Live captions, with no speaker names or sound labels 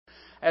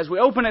As we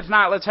open it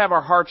tonight, let's have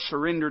our hearts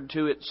surrendered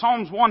to it.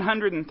 Psalms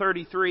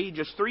 133,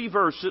 just 3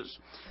 verses.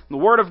 The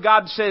Word of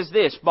God says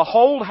this,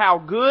 "Behold how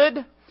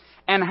good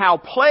and how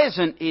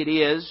pleasant it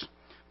is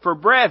for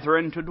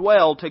brethren to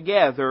dwell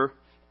together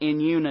in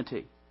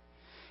unity.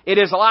 It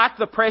is like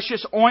the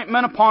precious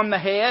ointment upon the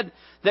head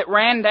that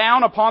ran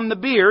down upon the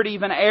beard,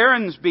 even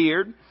Aaron's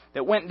beard,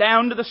 that went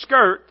down to the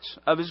skirts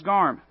of his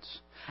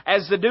garments.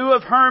 As the dew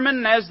of Hermon,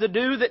 and as the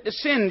dew that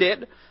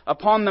descended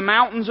upon the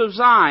mountains of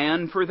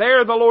Zion, for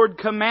there the Lord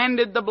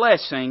commanded the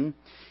blessing,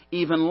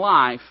 even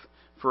life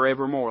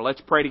forevermore."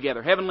 Let's pray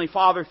together. Heavenly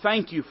Father,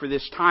 thank You for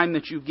this time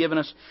that You've given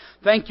us.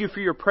 Thank You for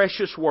Your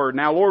precious Word.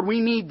 Now, Lord, we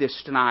need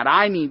this tonight.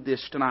 I need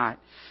this tonight.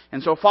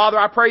 And so, Father,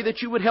 I pray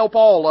that You would help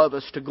all of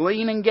us to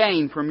glean and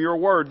gain from Your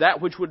Word that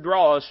which would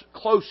draw us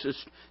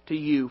closest to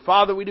You.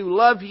 Father, we do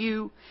love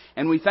You,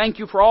 and we thank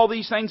You for all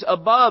these things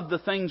above the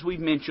things we've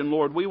mentioned,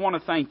 Lord. We want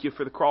to thank You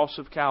for the cross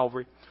of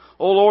Calvary.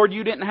 Oh, Lord,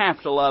 You didn't have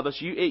to love us.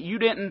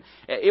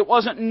 It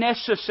wasn't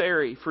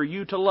necessary for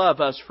You to love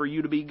us, for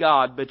You to be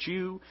God. But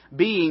You,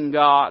 being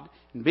God,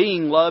 and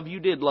being love, You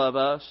did love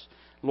us.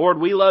 Lord,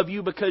 we love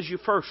You because You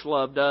first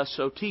loved us,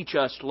 so teach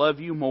us to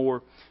love You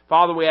more.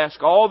 Father, we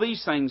ask all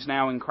these things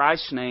now in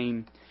Christ's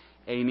name.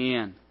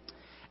 Amen.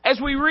 As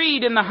we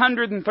read in the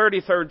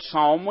 133rd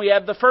Psalm, we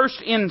have the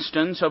first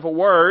instance of a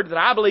word that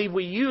I believe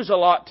we use a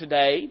lot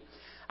today.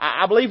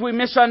 I believe we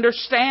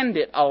misunderstand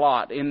it a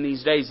lot in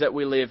these days that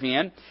we live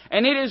in,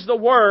 and it is the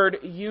word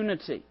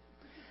unity.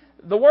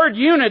 The word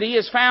unity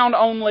is found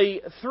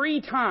only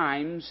 3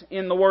 times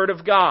in the Word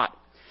of God.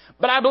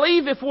 But I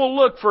believe if we'll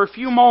look for a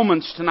few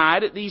moments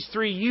tonight at these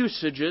 3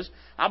 usages,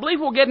 I believe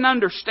we'll get an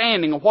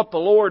understanding of what the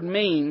Lord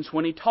means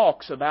when He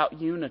talks about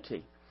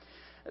unity.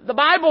 The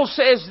Bible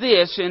says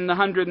this in the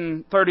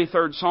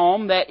 133rd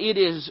Psalm, that it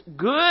is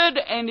good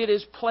and it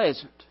is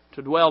pleasant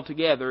to dwell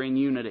together in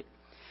unity.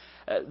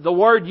 The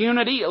word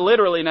unity,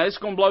 literally, now this is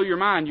going to blow your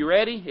mind. You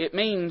ready? It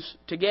means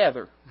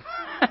together.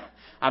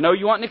 I know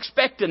you weren't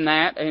expecting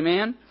that,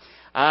 amen?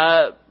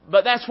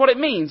 But that's what it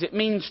means. It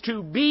means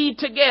to be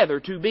together,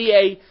 to be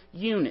a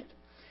unit.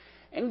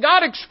 And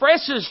God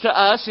expresses to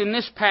us in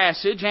this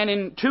passage, and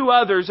in 2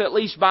 others, at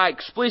least by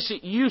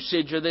explicit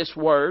usage of this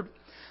word,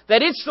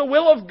 that it's the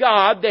will of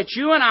God that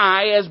you and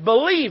I, as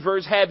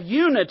believers, have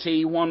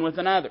unity one with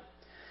another.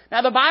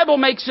 Now, the Bible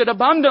makes it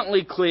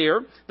abundantly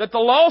clear that the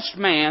lost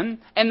man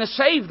and the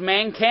saved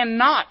man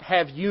cannot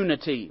have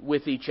unity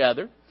with each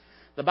other.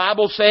 The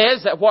Bible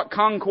says that what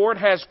concord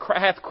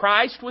hath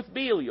Christ with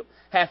Belial,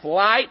 hath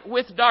light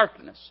with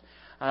darkness.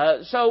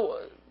 So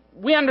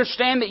we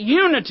understand that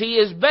unity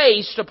is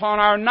based upon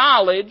our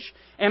knowledge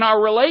and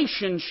our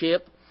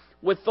relationship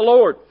with the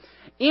Lord.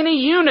 Any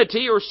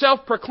unity or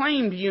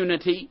self-proclaimed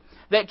unity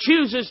that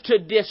chooses to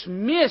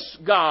dismiss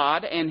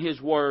God and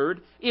His Word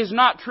is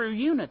not true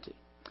unity.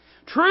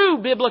 True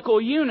biblical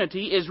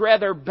unity is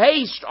rather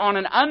based on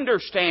an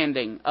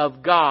understanding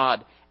of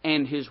God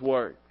and His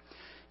Word.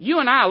 You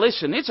and I,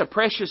 listen, it's a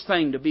precious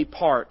thing to be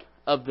part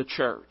of the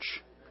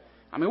church.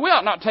 I mean, we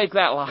ought not take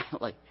that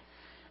lightly.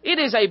 It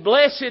is a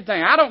blessed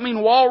thing. I don't mean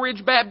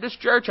Walridge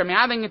Baptist Church. I mean,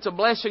 I think it's a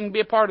blessing to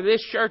be a part of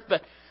this church,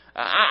 but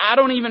I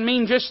don't even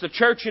mean just the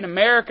church in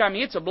America. I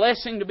mean, it's a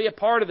blessing to be a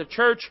part of the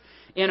church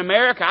in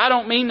America. I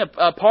don't mean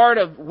a part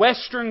of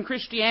Western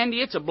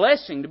Christianity. It's a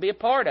blessing to be a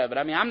part of it.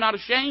 I mean, I'm not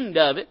ashamed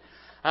of it.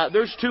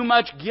 There's too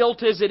much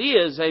guilt as it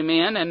is,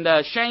 amen,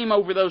 and shame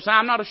over those.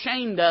 I'm not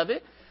ashamed of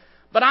it.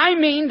 But I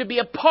mean to be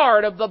a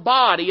part of the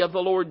body of the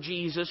Lord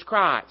Jesus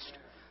Christ.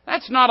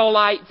 That's not a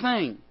light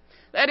thing.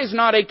 That is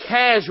not a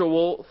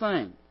casual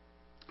thing.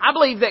 I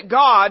believe that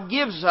God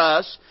gives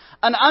us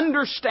an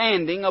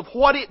understanding of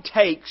what it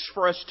takes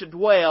for us to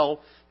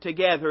dwell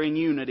together in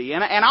unity.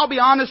 And I'll be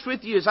honest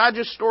with you, as I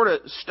just sort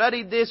of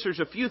studied this, there's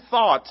a few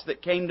thoughts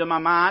that came to my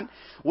mind.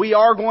 We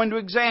are going to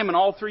examine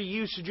all 3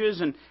 usages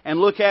and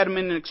look at them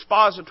in an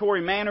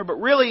expository manner.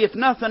 But really, if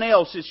nothing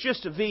else, it's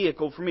just a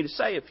vehicle for me to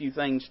say a few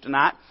things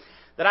tonight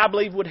that I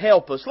believe would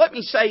help us. Let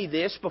me say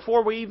this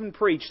before we even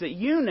preach, that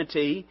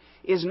unity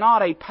is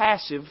not a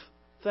passive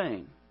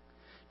thing.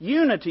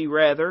 Unity,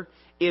 rather,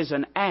 is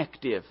an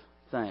active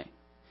thing.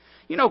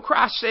 You know,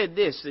 Christ said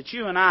this, that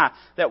you and I,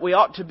 that we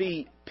ought to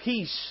be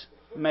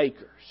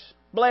peacemakers.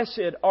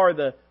 Blessed are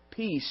the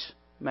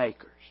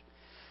peacemakers.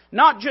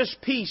 Not just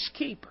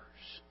peacekeepers,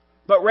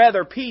 but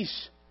rather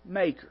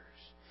peacemakers.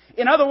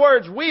 In other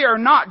words, we are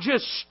not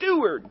just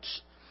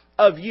stewards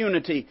of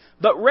unity,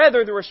 but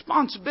rather the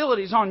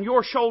responsibility is on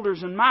your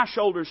shoulders and my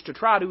shoulders to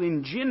try to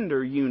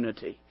engender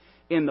unity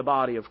in the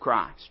body of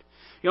Christ.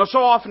 You know, so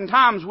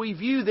oftentimes we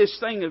view this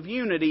thing of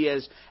unity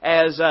as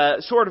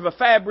sort of a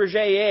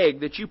Fabergé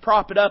egg that you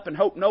prop it up and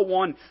hope no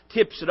one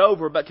tips it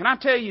over. But can I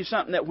tell you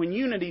something, that when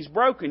unity's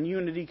broken,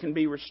 unity can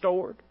be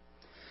restored?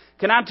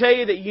 Can I tell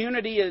you that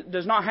unity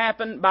does not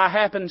happen by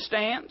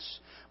happenstance,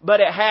 but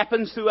it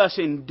happens through us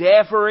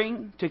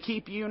endeavoring to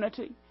keep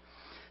unity?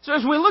 So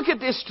as we look at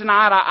this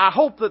tonight, I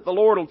hope that the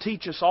Lord will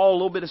teach us all a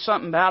little bit of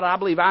something about it. I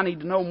believe I need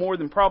to know more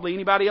than probably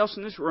anybody else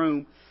in this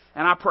room,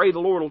 and I pray the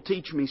Lord will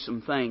teach me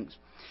some things.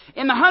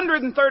 In the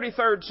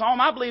 133rd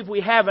Psalm, I believe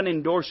we have an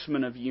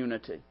endorsement of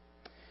unity.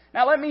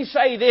 Now let me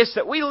say this,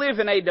 that we live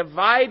in a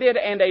divided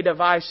and a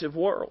divisive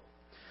world.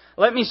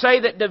 Let me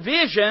say that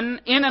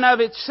division in and of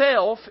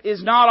itself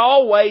is not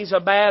always a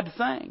bad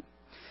thing.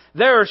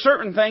 There are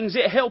certain things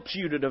it helps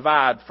you to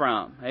divide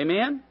from.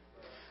 Amen?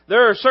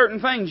 There are certain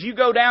things. You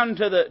go down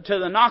to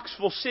the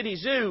Knoxville City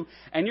Zoo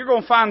and you're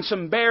going to find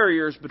some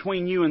barriers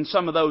between you and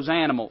some of those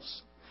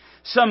animals.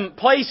 Some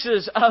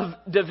places of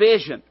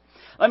division.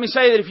 Let me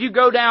say that if you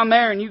go down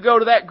there and you go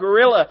to that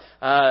gorilla,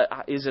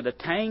 is it a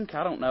tank?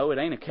 I don't know. It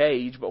ain't a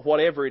cage, but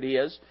whatever it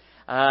is,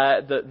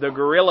 the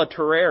gorilla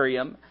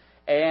terrarium,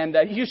 and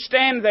you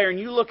stand there and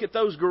you look at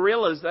those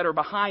gorillas that are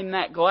behind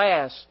that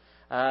glass,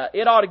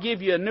 it ought to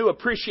give you a new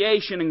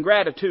appreciation and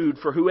gratitude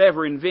for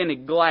whoever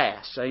invented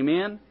glass.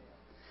 Amen?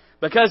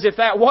 Because if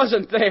that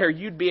wasn't there,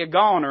 you'd be a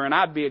goner and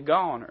I'd be a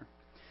goner.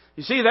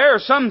 You see, there are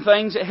some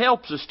things it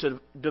helps us to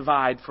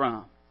divide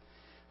from.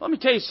 Let me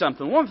tell you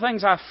something. One of the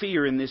things I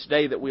fear in this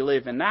day that we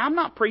live in, now I'm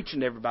not preaching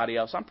to everybody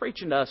else. I'm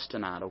preaching to us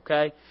tonight,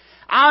 okay?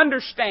 I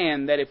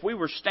understand that if we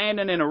were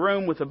standing in a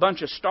room with a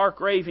bunch of stark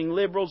raving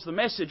liberals, the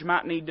message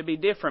might need to be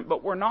different,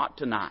 but we're not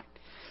tonight.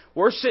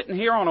 We're sitting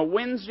here on a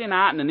Wednesday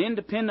night in an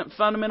independent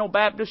fundamental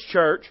Baptist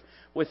church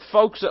with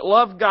folks that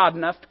love God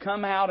enough to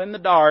come out in the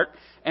dark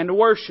and to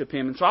worship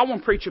Him. And so I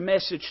want to preach a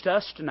message to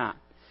us tonight.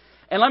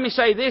 And let me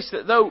say this,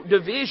 that though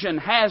division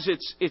has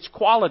its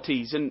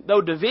qualities, and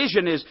though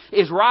division is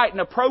right and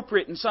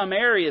appropriate in some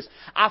areas,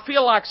 I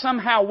feel like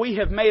somehow we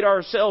have made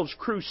ourselves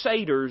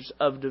crusaders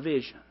of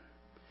division.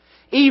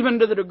 Even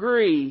to the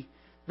degree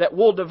that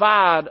we'll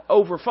divide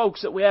over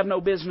folks that we have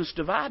no business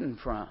dividing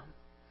from.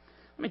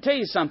 Let me tell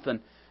you something.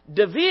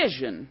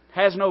 Division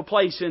has no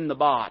place in the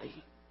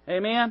body.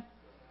 Amen?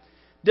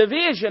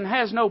 Division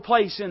has no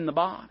place in the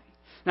body.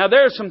 Now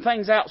there are some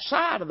things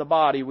outside of the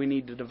body we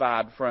need to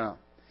divide from.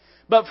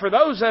 But for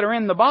those that are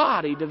in the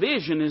body,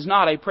 division is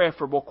not a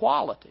preferable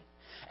quality.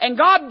 And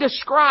God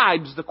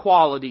describes the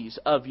qualities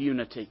of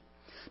unity.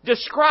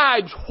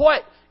 Describes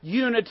what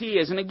unity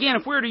is. And again,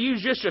 if we were to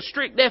use just a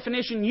strict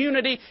definition,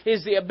 unity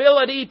is the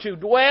ability to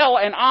dwell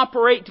and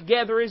operate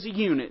together as a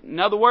unit. In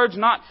other words,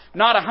 not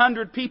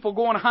 100 people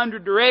going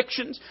 100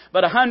 directions,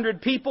 but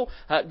 100 people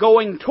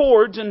going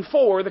towards and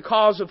for the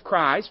cause of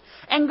Christ.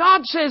 And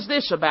God says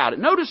this about it.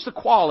 Notice the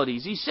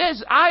qualities. He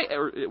says,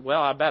 I'm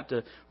about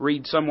to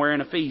read somewhere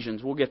in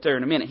Ephesians. We'll get there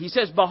in a minute. He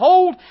says,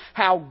 "Behold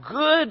how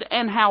good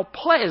and how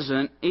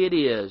pleasant it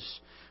is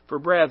for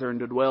brethren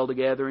to dwell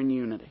together in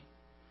unity."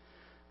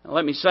 Now,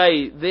 let me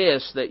say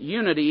this, that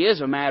unity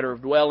is a matter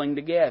of dwelling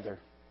together.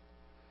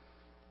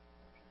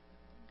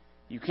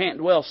 You can't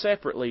dwell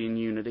separately in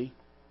unity.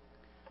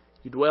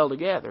 You dwell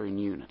together in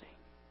unity.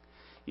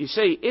 You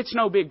see, it's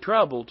no big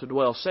trouble to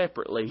dwell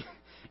separately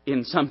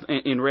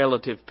in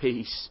relative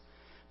peace.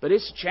 But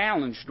it's a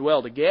challenge to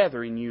dwell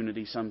together in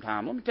unity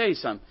sometime. Let me tell you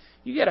something.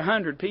 You get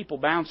 100 people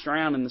bounced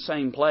around in the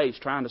same place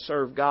trying to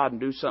serve God and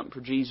do something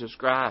for Jesus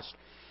Christ.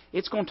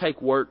 It's going to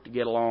take work to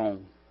get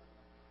along.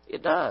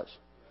 It does.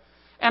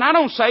 And I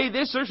don't say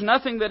this, there's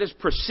nothing that has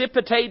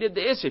precipitated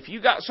this. If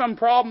you got some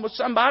problem with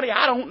somebody,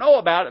 I don't know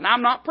about it, and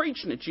I'm not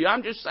preaching at you.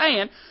 I'm just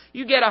saying,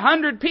 you get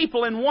 100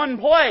 people in one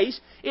place,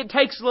 it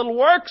takes a little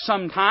work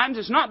sometimes.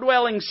 It's not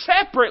dwelling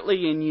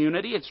separately in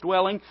unity, it's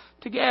dwelling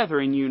together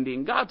in unity.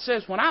 And God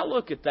says, when I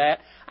look at that,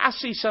 I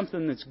see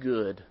something that's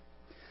good.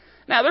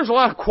 Now, there's a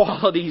lot of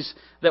qualities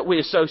that we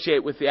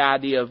associate with the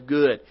idea of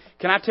good.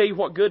 Can I tell you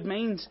what good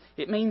means?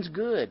 It means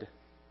good.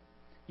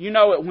 You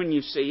know it when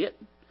you see it.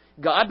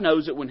 God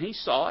knows it when He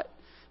saw it.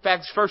 In fact,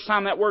 it's the first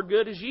time that word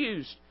good is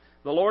used.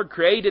 The Lord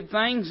created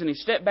things and He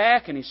stepped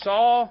back and He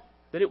saw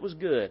that it was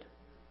good.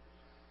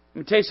 Let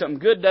me tell you something.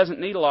 Good doesn't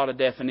need a lot of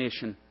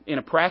definition in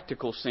a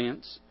practical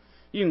sense.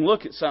 You can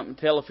look at something and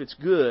tell if it's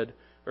good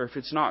or if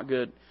it's not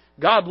good.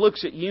 God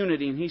looks at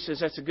unity and He says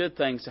that's a good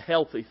thing. It's a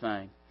healthy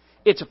thing.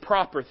 It's a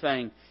proper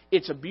thing.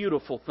 It's a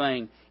beautiful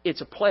thing.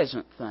 It's a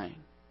pleasant thing.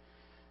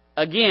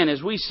 Again,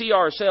 as we see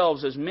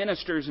ourselves as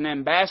ministers and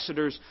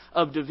ambassadors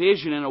of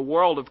division in a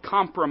world of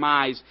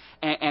compromise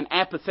and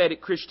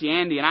apathetic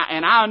Christianity,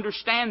 and I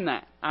understand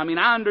that. I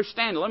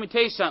understand it. Let me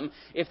tell you something.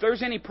 If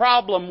there's any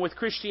problem with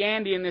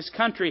Christianity in this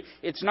country,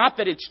 it's not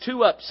that it's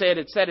too upset,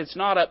 it's that it's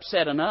not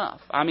upset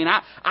enough.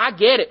 I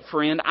get it,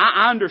 friend.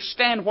 I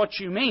understand what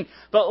you mean.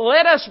 But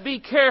let us be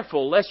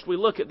careful lest we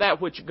look at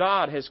that which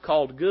God has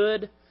called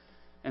good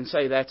and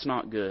say that's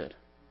not good.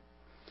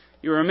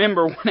 You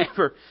remember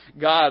whenever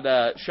God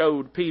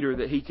showed Peter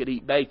that he could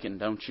eat bacon,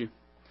 don't you?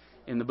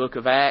 In the book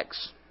of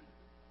Acts.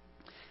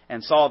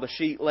 And saw the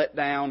sheet let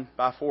down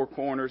by four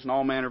corners and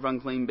all manner of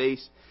unclean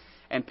beasts.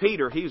 And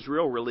Peter, he was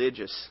real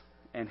religious.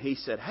 And he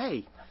said,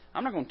 hey,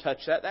 I'm not going to touch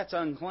that. That's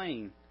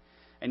unclean.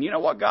 And you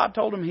know what God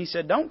told him? He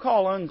said, don't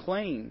call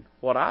unclean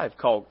what I've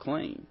called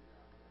clean.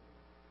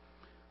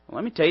 Well,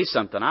 let me tell you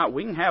something.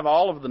 We can have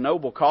all of the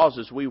noble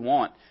causes we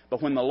want.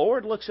 But when the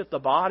Lord looks at the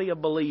body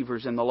of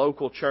believers in the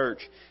local church,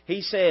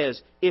 He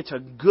says it's a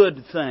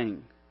good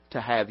thing to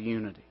have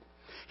unity.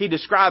 He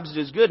describes it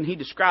as good and He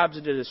describes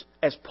it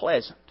as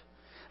pleasant.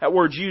 That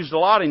word's used a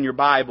lot in your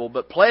Bible,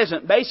 but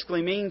pleasant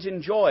basically means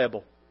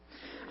enjoyable.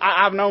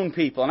 I've known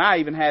people, and I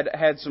even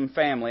had some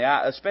family,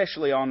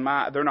 especially on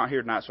they're not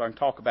here tonight, so I can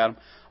talk about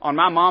them. On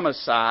my mama's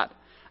side,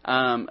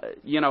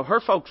 her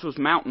folks was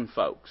mountain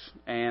folks,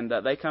 and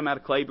they come out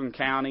of Claiborne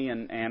County,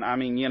 and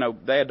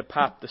they had to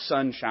pipe the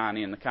sunshine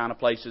in, the kind of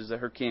places that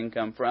her kin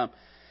come from.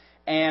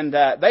 And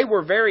they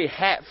were very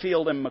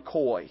Hatfield and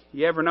McCoy.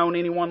 You ever known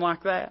anyone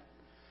like that?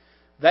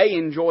 They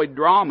enjoyed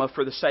drama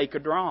for the sake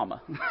of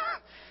drama.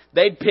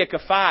 They'd pick a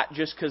fight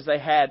just because they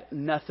had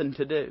nothing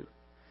to do.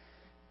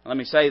 Let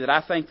me say that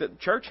I think that the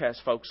church has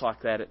folks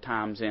like that at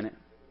times in it.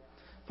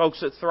 Folks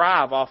that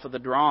thrive off of the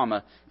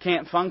drama,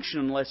 can't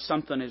function unless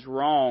something is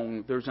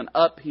wrong. There's an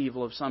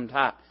upheaval of some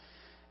type.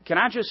 Can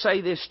I just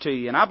say this to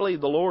you, and I believe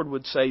the Lord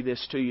would say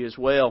this to you as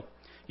well.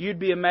 You'd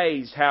be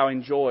amazed how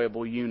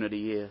enjoyable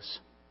unity is.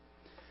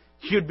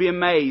 You'd be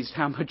amazed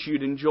how much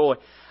you'd enjoy.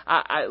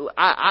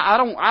 I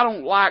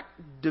don't like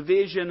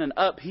division and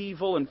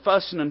upheaval and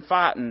fussing and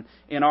fighting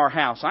in our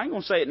house. I ain't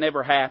going to say it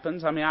never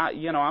happens. I'm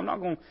not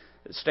going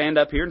to stand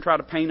up here and try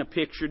to paint a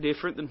picture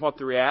different than what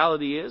the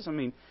reality is.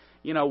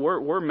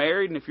 We're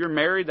married, and if you're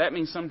married, that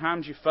means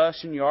sometimes you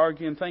fuss and you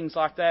argue and things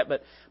like that.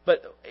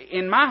 But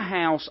in my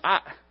house,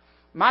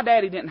 my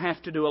daddy didn't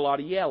have to do a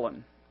lot of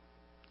yelling.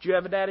 Did you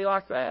have a daddy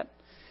like that?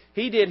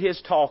 He did his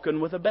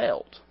talking with a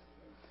belt.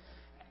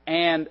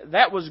 And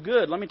that was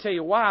good. Let me tell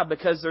you why.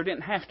 Because there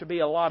didn't have to be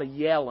a lot of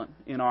yelling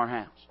in our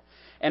house.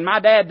 And my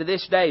dad, to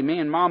this day, me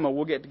and Mama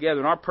will get together,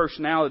 and our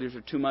personalities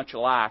are too much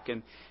alike,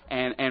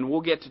 and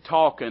we'll get to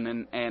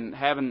talking and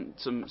having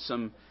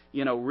some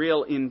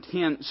real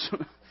intense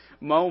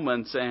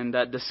moments and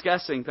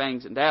discussing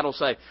things. And Dad will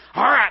say,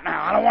 "All right,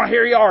 now, I don't want to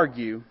hear you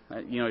argue."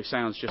 He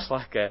sounds just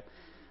like that.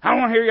 "I don't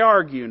want to hear you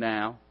argue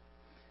now."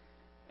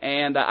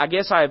 And I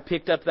guess I have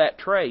picked up that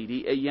trait.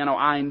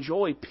 I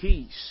enjoy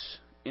peace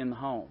in the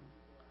home.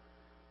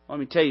 Let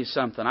me tell you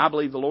something. I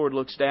believe the Lord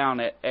looks down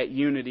at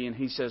unity and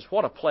He says,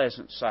 what a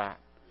pleasant sight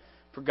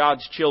for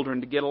God's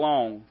children to get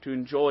along, to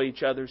enjoy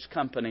each other's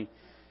company.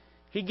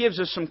 He gives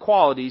us some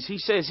qualities. He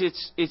says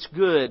it's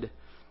good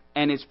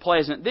and it's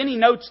pleasant. Then He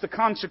notes the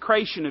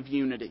consecration of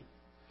unity.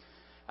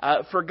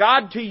 For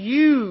God to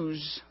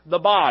use the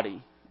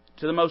body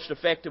to the most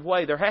effective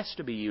way, there has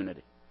to be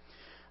unity.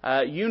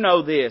 You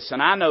know this,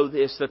 and I know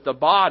this, that the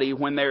body,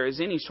 when there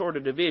is any sort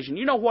of division,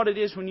 you know what it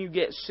is when you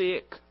get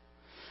sick?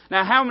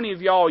 Now, how many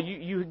of y'all,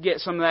 you get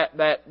some of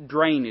that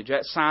drainage,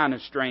 that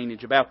sinus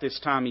drainage about this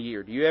time of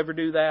year? Do you ever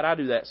do that? I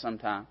do that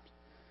sometimes.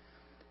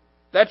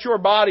 That's your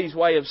body's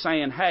way of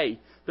saying, hey,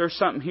 there's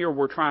something here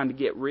we're trying to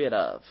get rid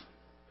of.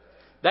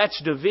 That's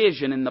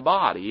division in the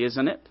body,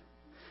 isn't it?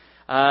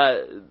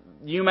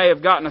 You may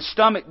have gotten a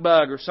stomach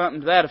bug or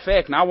something to that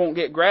effect, and I won't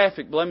get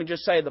graphic, but let me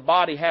just say the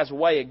body has a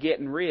way of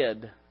getting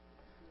rid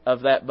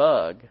of that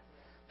bug.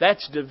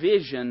 That's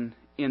division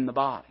in the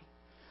body.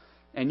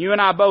 And you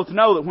and I both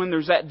know that when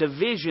there's that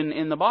division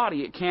in the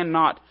body, it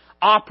cannot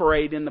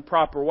operate in the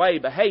proper way.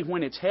 But hey,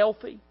 when it's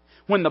healthy,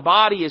 when the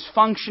body is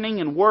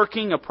functioning and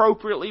working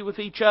appropriately with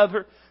each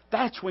other,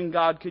 that's when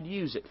God could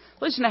use it.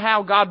 Listen to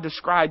how God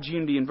describes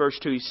unity in verse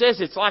 2. He says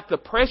it's like the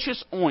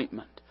precious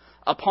ointment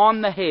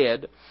upon the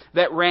head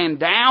that ran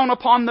down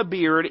upon the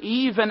beard,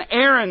 even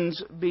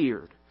Aaron's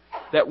beard,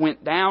 that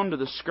went down to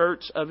the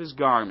skirts of his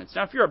garments.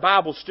 Now, if you're a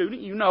Bible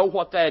student, you know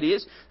what that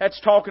is. That's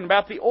talking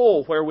about the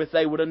oil wherewith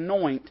they would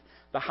anoint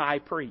the high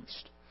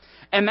priest.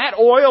 And that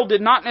oil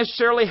did not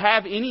necessarily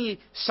have any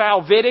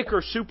salvific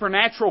or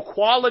supernatural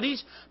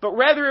qualities, but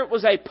rather it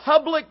was a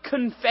public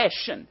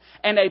confession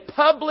and a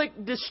public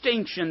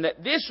distinction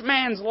that this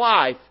man's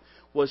life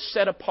was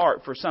set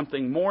apart for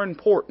something more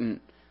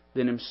important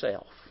than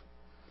himself.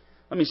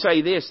 Let me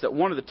say this, that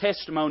one of the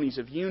testimonies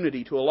of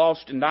unity to a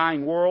lost and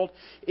dying world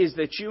is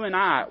that you and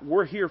I,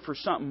 we're here for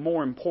something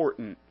more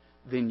important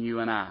than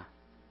you and I.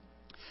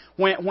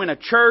 When a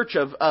church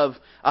of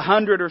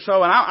 100 or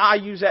so, and I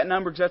use that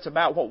number because that's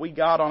about what we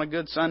got on a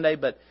good Sunday,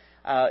 but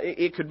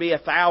it could be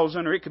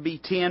 1,000 or it could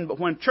be 10. But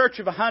when a church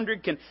of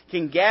 100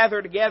 can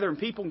gather together and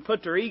people can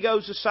put their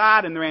egos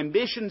aside and their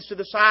ambitions to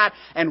the side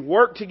and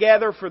work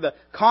together for the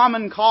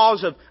common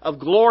cause of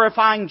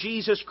glorifying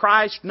Jesus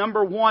Christ,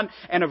 number one,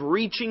 and of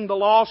reaching the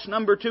lost,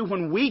 number two,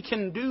 when we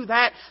can do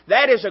that,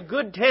 that is a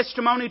good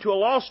testimony to a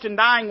lost and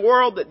dying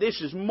world that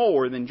this is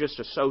more than just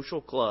a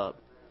social club.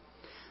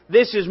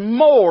 This is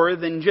more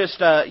than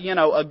just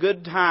a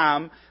good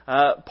time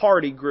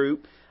party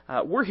group.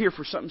 We're here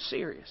for something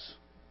serious.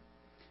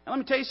 And let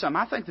me tell you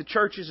something. I think the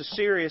church is a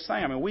serious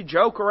thing. I mean, we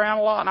joke around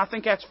a lot, and I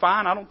think that's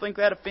fine. I don't think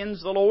that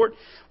offends the Lord.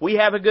 We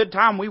have a good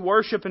time. We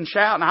worship and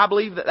shout, and I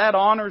believe that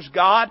honors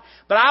God.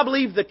 But I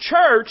believe the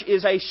church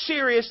is a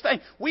serious thing.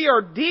 We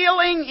are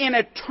dealing in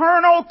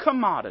eternal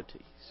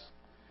commodities,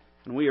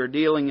 and we are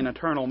dealing in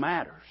eternal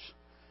matters.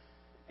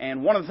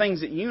 And one of the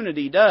things that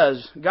unity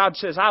does, God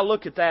says, I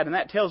look at that and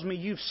that tells me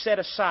you've set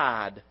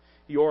aside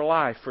your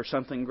life for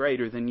something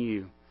greater than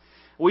you.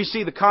 We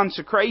see the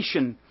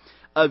consecration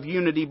of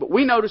unity, but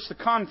we notice the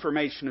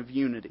confirmation of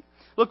unity.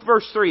 Look at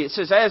verse 3. It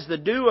says, as the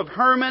dew of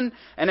Hermon,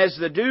 and as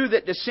the dew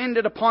that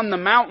descended upon the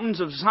mountains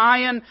of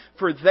Zion,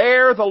 for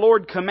there the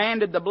Lord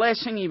commanded the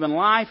blessing, even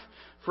life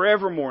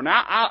forevermore.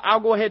 Now, I'll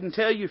go ahead and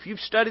tell you, if you've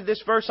studied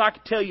this verse, I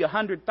could tell you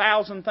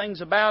 100,000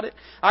 things about it.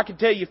 I could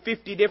tell you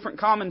 50 different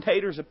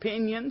commentators'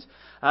 opinions.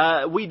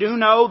 We do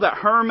know that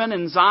Hermon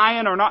and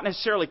Zion are not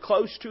necessarily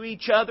close to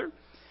each other.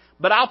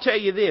 But I'll tell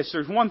you this,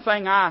 there's one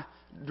thing I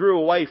drew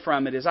away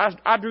from it, is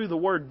I drew the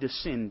word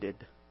descended.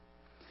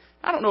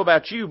 I don't know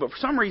about you, but for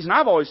some reason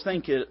I've always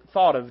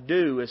thought of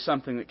dew as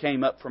something that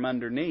came up from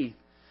underneath.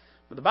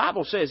 But the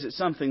Bible says it's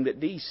something that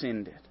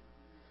descended.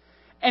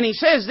 And he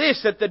says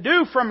this, that the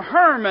dew from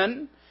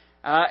Hermon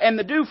and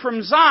the dew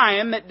from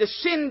Zion that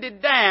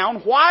descended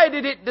down, why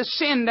did it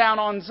descend down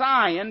on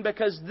Zion?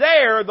 Because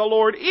there the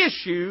Lord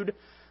issued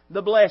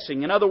the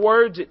blessing. In other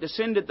words, it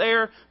descended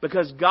there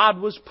because God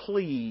was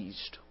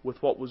pleased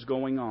with what was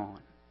going on.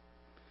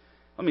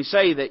 Let me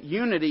say that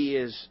unity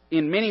is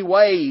in many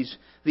ways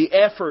the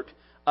effort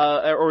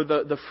or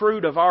the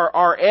fruit of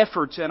our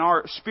efforts and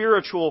our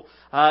spiritual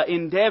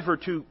endeavor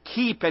to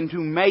keep and to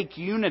make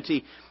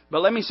unity.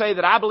 But let me say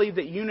that I believe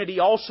that unity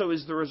also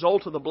is the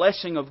result of the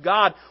blessing of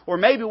God. Or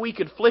maybe we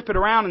could flip it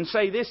around and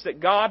say this, that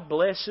God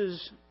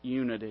blesses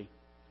unity.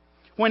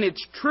 When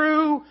it's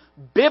true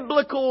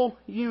biblical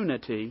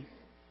unity,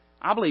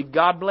 I believe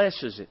God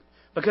blesses it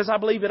because I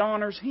believe it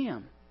honors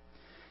Him.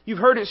 You've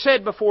heard it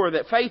said before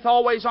that faith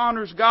always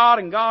honors God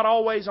and God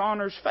always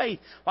honors faith.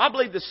 Well, I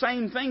believe the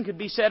same thing could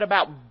be said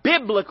about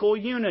biblical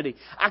unity.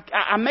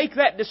 I make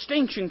that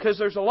distinction because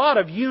there's a lot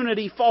of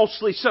unity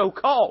falsely so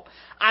called.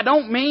 I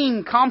don't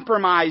mean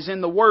compromise in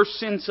the worst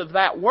sense of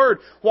that word.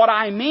 What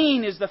I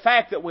mean is the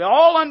fact that we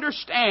all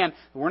understand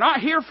that we're not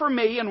here for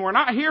me and we're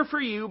not here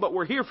for you, but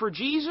we're here for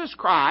Jesus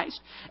Christ,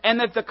 and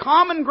that the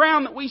common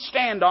ground that we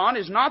stand on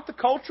is not the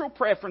cultural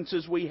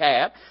preferences we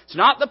have, it's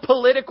not the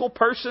political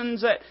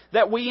persons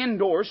that we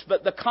endorse,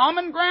 but the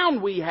common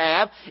ground we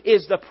have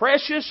is the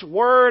precious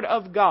Word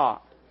of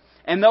God.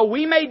 And though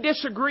we may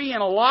disagree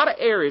in a lot of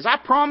areas, I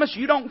promise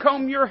you don't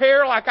comb your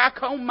hair like I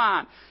comb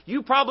mine.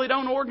 You probably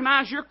don't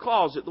organize your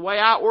closet the way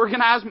I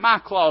organize my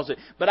closet.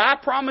 But I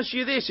promise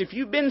you this, if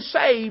you've been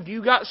saved,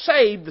 you got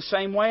saved the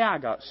same way I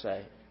got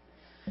saved.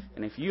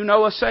 And if you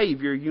know a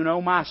Savior, you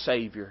know my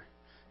Savior,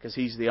 because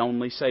He's the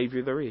only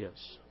Savior there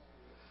is.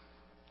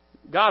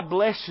 God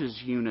blesses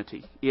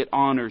unity. It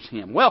honors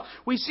Him. Well,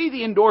 we see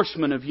the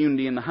endorsement of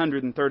unity in the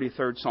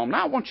 133rd Psalm.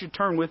 Now I want you to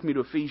turn with me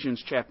to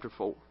Ephesians chapter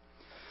 4.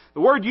 The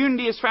word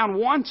unity is found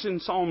once in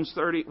Psalms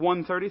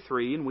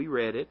 133, and we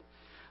read it.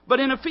 But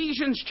in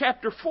Ephesians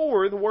chapter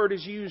 4, the word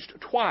is used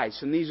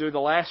twice, and these are the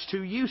last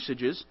two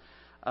usages,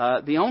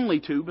 the only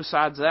two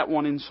besides that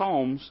one in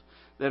Psalms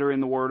that are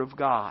in the Word of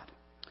God.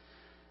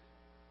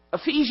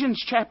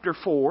 Ephesians chapter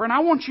 4, and I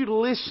want you to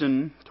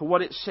listen to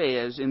what it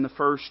says in the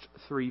first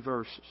three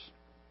verses.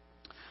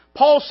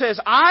 Paul says,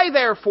 I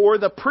therefore,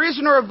 the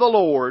prisoner of the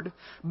Lord,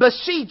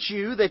 beseech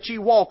you that ye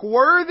walk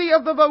worthy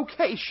of the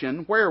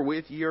vocation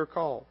wherewith ye are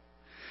called,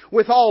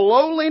 with all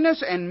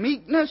lowliness and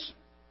meekness,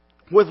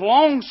 with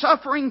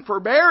long-suffering,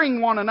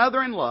 forbearing one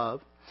another in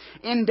love,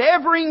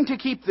 endeavoring to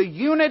keep the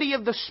unity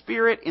of the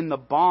Spirit in the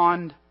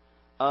bond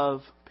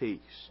of peace.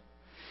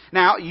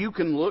 Now, you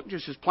can look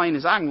just as plain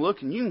as I can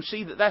look, and you can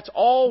see that that's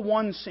all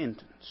one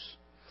sentence.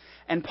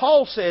 And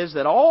Paul says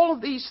that all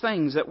of these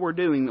things that we're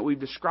doing, that we've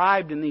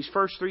described in these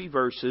first three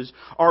verses,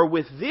 are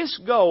with this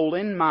goal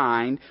in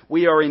mind.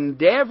 We are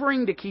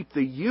endeavoring to keep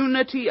the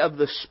unity of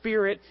the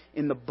Spirit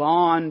in the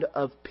bond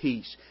of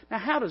peace. Now,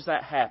 how does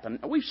that happen?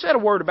 We've said a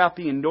word about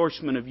the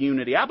endorsement of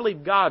unity. I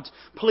believe God's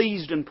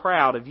pleased and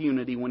proud of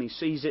unity when He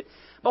sees it.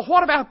 But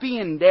what about the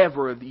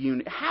endeavor of the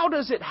unity? How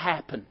does it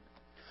happen?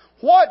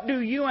 What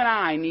do you and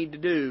I need to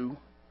do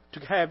to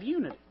have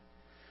unity?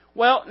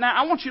 Well, now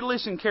I want you to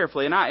listen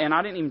carefully, and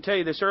I didn't even tell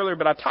you this earlier,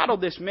 but I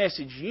titled this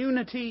message,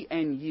 Unity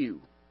and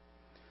You.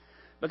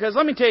 Because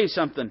let me tell you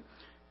something.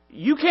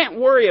 You can't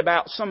worry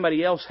about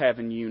somebody else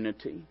having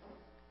unity,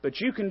 but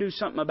you can do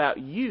something about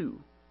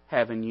you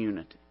having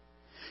unity.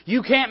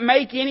 You can't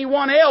make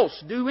anyone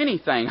else do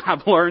anything.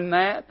 I've learned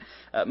that.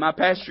 My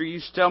pastor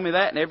used to tell me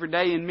that, and every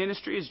day in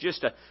ministry is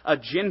just a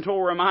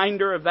gentle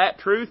reminder of that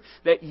truth,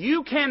 that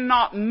you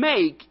cannot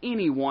make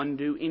anyone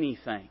do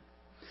anything.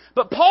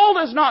 But Paul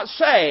does not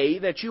say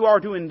that you are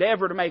to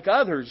endeavor to make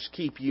others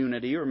keep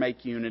unity or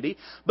make unity,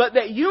 but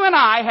that you and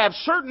I have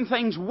certain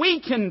things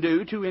we can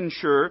do to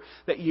ensure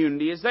that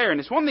unity is there. And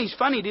it's one of these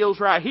funny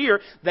deals right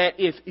here that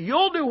if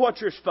you'll do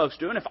what you're supposed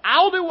to, and if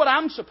I'll do what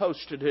I'm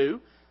supposed to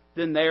do,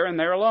 then there and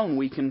there alone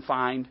we can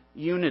find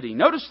unity.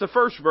 Notice the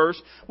first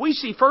verse. We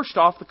see first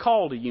off the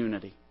call to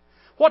unity.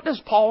 What does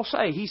Paul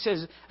say? He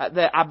says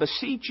that I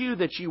beseech you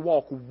that ye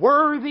walk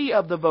worthy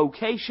of the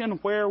vocation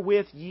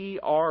wherewith ye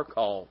are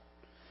called.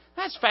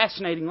 That's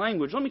fascinating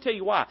language. Let me tell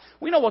you why.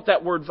 We know what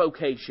that word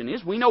vocation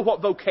is. We know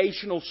what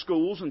vocational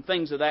schools and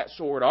things of that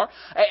sort are.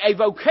 A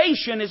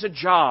vocation is a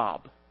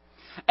job.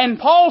 And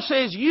Paul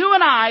says you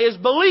and I as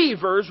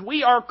believers,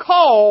 we are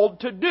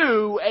called to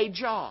do a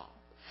job.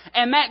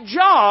 And that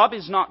job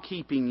is not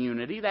keeping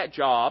unity. That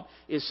job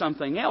is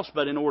something else.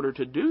 But in order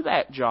to do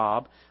that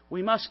job,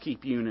 we must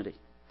keep unity.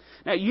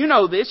 Now, you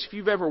know this if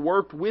you've ever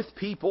worked with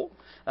people,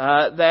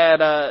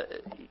 that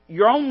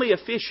you're only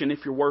efficient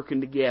if you're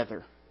working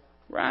together.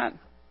 Right?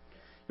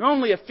 You're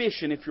only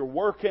efficient if you're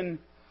working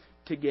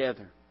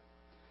together.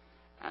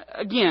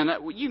 Again,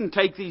 you can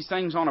take these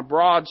things on a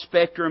broad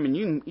spectrum, and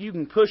you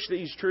can push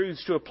these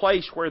truths to a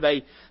place where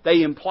they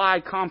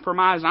imply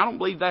compromise. And I don't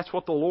believe that's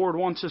what the Lord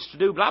wants us to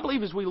do. But I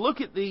believe as we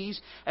look at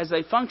these, as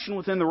they function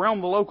within the realm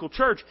of the local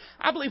church,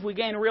 I believe we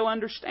gain a real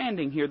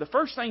understanding here. The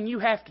first thing you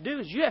have to do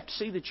is you have to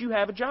see that you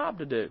have a job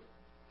to do.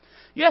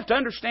 You have to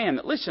understand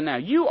that, listen now,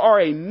 you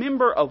are a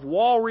member of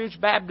Walridge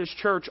Baptist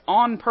Church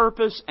on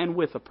purpose and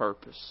with a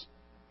purpose.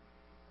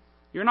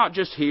 You're not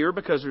just here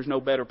because there's no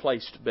better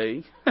place to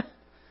be.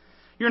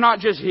 You're not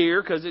just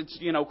here because it's,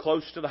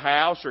 close to the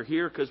house, or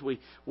here because we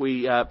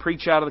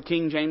preach out of the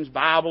King James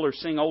Bible or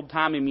sing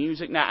old-timey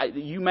music. Now,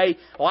 you may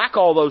like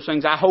all those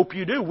things. I hope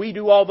you do. We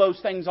do all those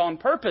things on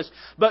purpose.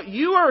 But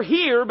you are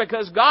here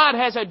because God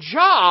has a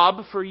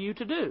job for you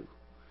to do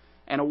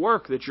and a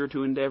work that you're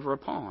to endeavor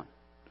upon.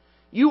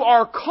 You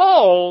are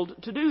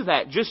called to do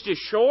that just as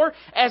sure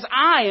as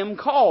I am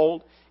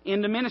called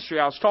into ministry.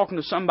 I was talking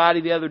to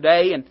somebody the other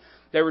day, and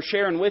they were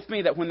sharing with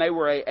me that when they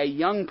were a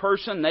young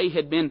person, they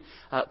had been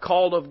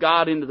called of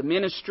God into the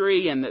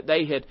ministry, and that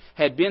they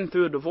had been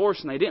through a divorce,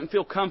 and they didn't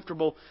feel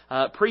comfortable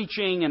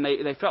preaching, and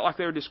they felt like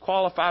they were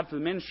disqualified for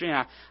the ministry.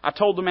 And I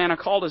told the man, I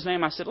called his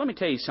name, I said, let me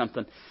tell you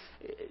something.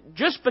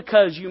 Just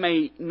because you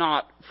may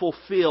not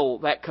fulfill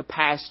that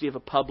capacity of a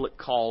public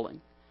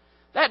calling,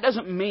 that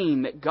doesn't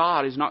mean that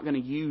God is not going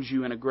to use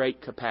you in a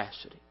great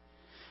capacity.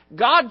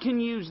 God can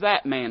use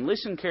that man.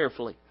 Listen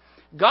carefully.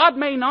 God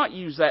may not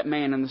use that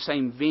man in the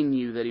same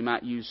venue that He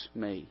might use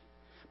me.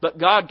 But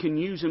God can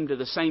use him to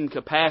the same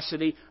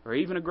capacity or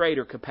even a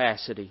greater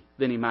capacity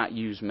than He might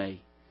use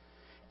me.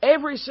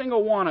 Every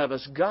single one of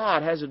us,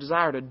 God has a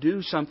desire to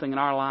do something in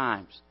our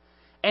lives.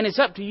 And it's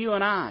up to you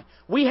and I.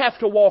 We have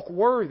to walk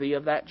worthy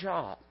of that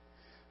job.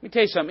 Let me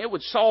tell you something. It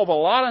would solve a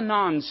lot of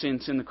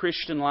nonsense in the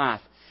Christian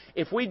life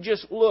if we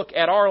just look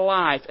at our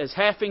life as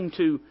having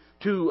to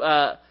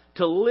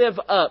live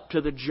up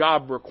to the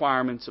job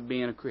requirements of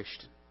being a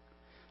Christian.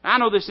 I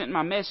know this isn't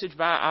my message,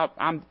 but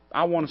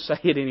I want to say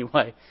it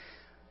anyway.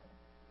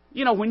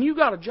 When you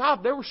got a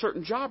job, there were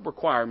certain job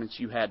requirements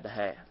you had to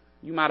have.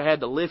 You might have had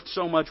to lift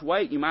so much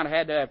weight. You might have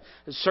had to have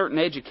a certain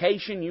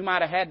education. You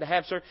might have had to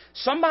have certain...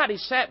 Somebody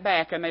sat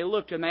back and they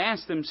looked and they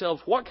asked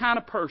themselves, what kind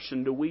of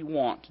person do we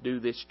want to do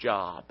this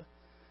job?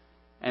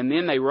 And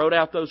then they wrote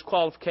out those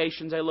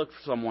qualifications. They looked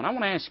for someone. I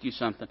want to ask you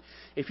something.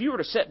 If you were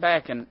to sit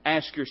back and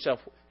ask yourself,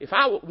 if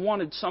I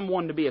wanted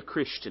someone to be a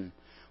Christian,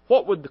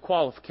 what would the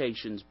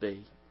qualifications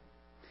be?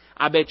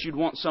 I bet you'd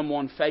want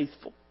someone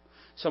faithful,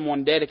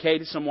 someone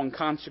dedicated, someone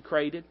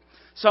consecrated,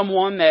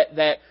 someone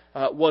that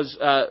was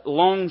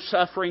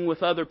long-suffering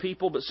with other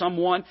people, but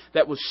someone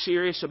that was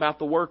serious about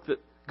the work that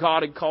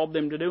God had called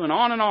them to do. And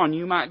on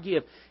you might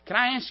give. Can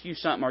I ask you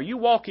something? Are you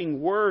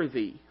walking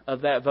worthy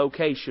of that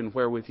vocation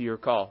wherewith you're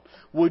called?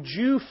 Would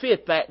you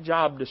fit that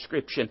job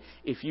description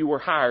if you were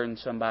hiring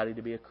somebody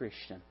to be a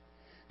Christian?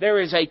 There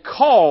is a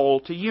call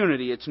to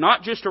unity. It's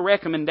not just a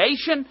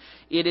recommendation,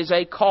 it is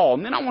a call.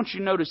 And then I want you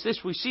to notice this.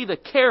 We see the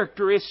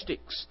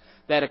characteristics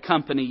that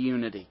accompany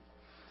unity.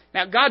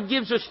 Now, God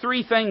gives us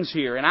three things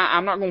here, and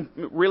I'm not going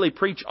to really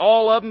preach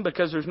all of them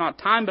because there's not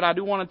time, but I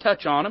do want to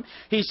touch on them.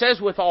 He says,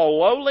 with all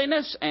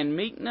lowliness and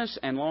meekness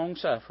and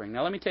long-suffering.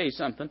 Now, let me tell you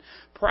something.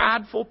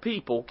 Prideful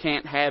people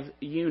can't have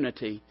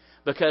unity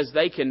because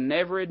they can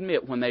never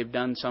admit when they've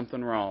done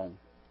something wrong.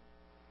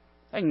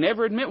 They can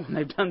never admit when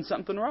they've done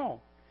something wrong.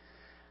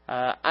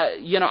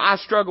 I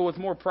struggle with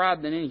more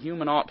pride than any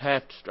human ought to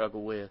have to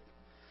struggle with.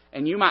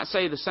 And you might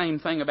say the same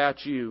thing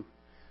about you.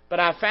 But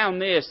I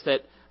found this,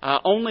 that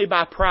only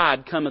by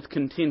pride cometh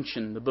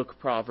contention, the book of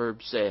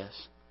Proverbs says.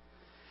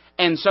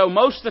 And so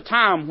most of the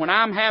time when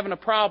I'm having a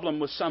problem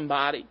with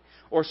somebody,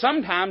 or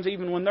sometimes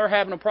even when they're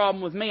having a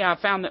problem with me, I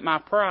found that my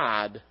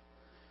pride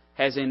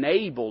has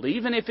enabled,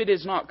 even if it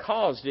has not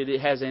caused it,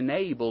 it has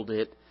enabled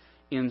it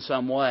in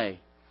some way.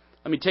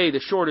 Let me tell you,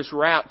 the shortest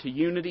route to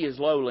unity is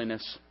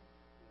lowliness.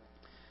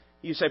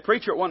 You say,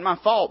 preacher, it wasn't my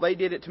fault. They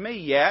did it to me.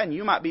 Yeah, and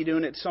you might be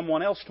doing it to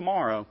someone else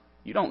tomorrow.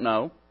 You don't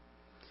know.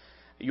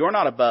 You're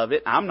not above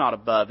it. I'm not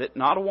above it.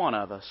 Not a one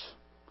of us.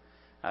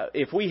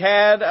 If we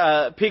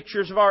had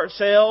pictures of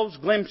ourselves,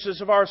 glimpses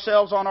of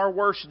ourselves on our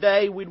worst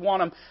day, we'd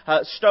want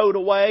them stowed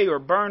away or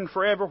burned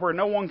forever where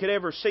no one could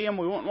ever see them.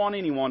 We wouldn't want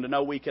anyone to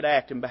know we could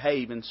act and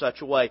behave in such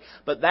a way.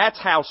 But that's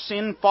how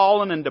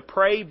sin-fallen and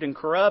depraved and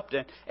corrupt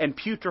and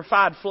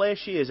putrefied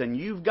flesh is. And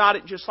you've got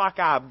it just like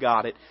I've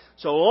got it.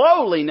 So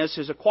lowliness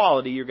is a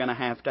quality you're going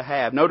to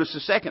have. Notice the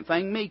second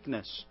thing,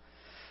 meekness.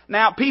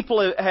 Now,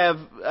 people have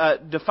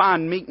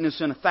defined meekness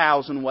in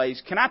 1,000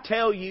 ways. Can I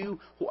tell you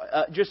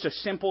just a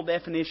simple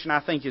definition I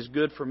think is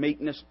good for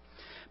meekness?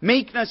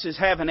 Meekness is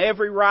having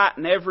every right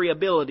and every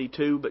ability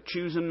to, but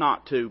choosing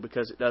not to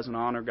because it doesn't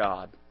honor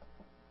God.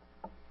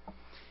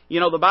 You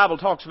know, the Bible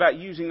talks about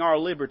using our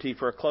liberty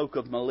for a cloak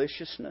of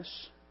maliciousness.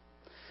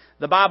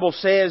 The Bible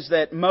says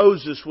that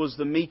Moses was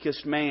the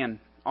meekest man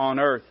on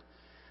earth.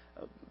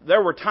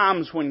 There were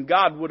times when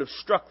God would have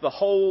struck the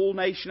whole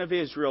nation of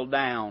Israel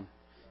down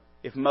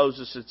if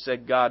Moses had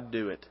said, God,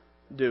 do it.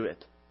 Do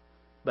it.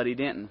 But he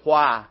didn't.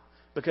 Why?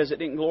 Because it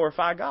didn't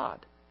glorify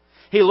God.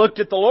 He looked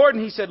at the Lord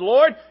and he said,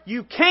 Lord,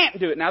 you can't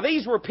do it. Now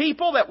these were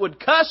people that would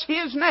cuss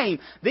His name.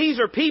 These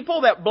are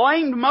people that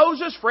blamed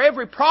Moses for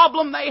every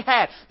problem they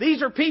had.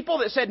 These are people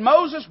that said,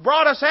 Moses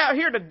brought us out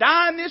here to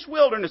die in this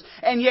wilderness.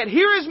 And yet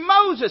here is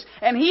Moses,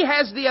 and he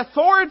has the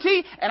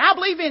authority, and I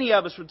believe any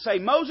of us would say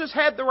Moses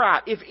had the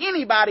right. If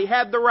anybody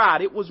had the right,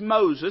 it was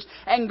Moses.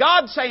 And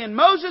God saying,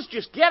 Moses,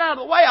 just get out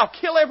of the way. I'll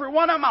kill every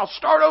one of them. I'll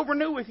start over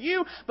new with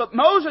you. But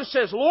Moses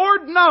says,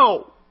 Lord,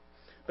 no.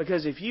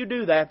 Because if you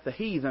do that, the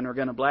heathen are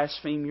going to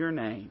blaspheme your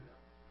name.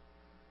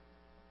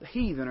 The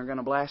heathen are going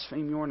to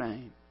blaspheme your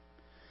name.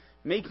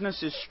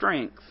 Meekness is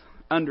strength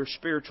under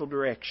spiritual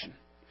direction.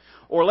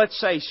 Or let's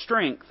say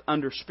strength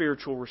under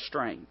spiritual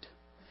restraint.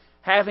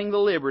 Having the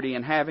liberty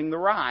and having the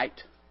right,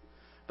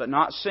 but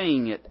not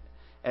seeing it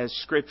as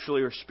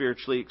scripturally or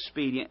spiritually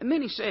expedient. And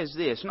then he says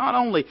this, not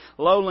only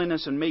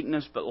lowliness and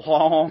meekness, but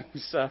long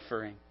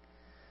suffering.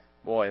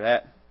 Boy,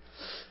 that's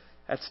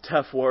a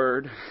tough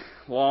word.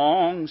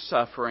 Long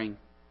suffering.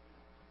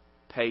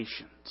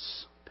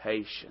 Patience.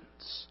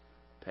 Patience.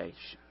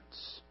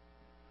 Patience.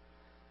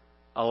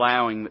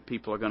 Allowing that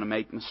people are going to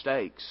make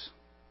mistakes.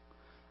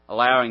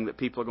 Allowing that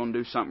people are going to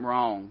do something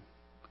wrong.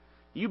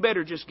 You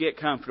better just get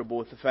comfortable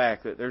with the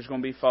fact that there's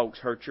going to be folks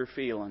hurt your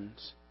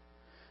feelings.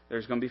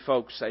 There's going to be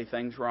folks say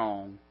things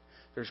wrong.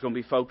 There's going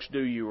to be folks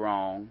do you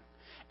wrong.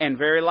 And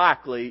very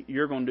likely,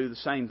 you're going to do the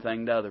same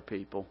thing to other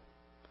people.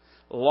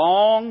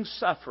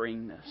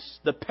 Long-sufferingness,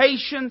 the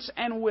patience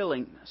and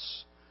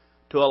willingness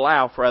to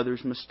allow for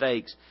others'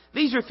 mistakes.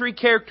 These are three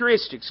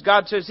characteristics.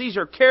 God says these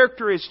are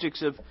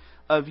characteristics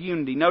of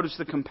unity. Notice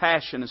the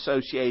compassion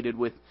associated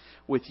with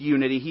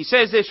unity. He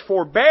says this,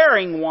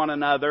 forbearing one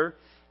another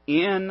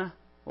in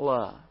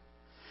love.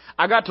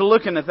 I got to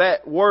looking at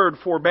that word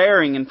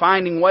forbearing and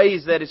finding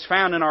ways that it's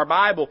found in our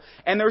Bible.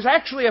 And there's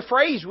actually a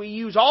phrase we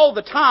use all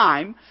the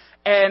time.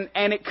 And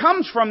it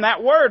comes from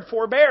that word,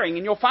 forbearing.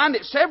 And you'll find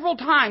it several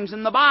times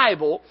in the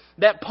Bible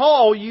that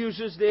Paul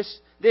uses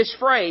this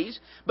phrase.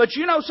 But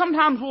you know,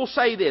 sometimes we'll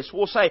say this.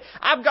 We'll say,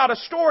 I've got a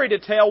story to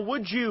tell.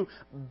 Would you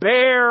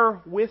bear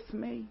with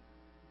me?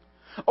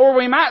 Or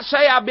we might say,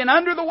 I've been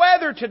under the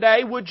weather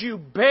today. Would you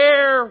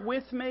bear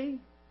with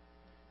me?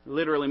 It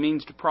literally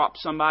means to prop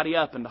somebody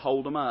up and to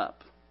hold them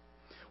up.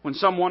 When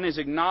someone is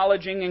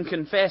acknowledging and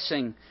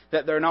confessing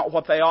that they're not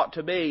what they ought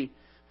to be,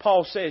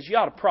 Paul says you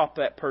ought to prop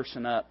that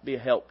person up, be a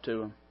help to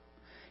them.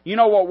 You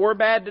know what we're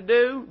bad to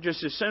do?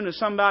 Just as soon as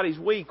somebody's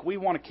weak, we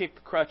want to kick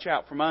the crutch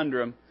out from under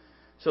them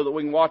so that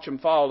we can watch them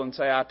fall and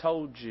say, I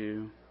told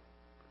you.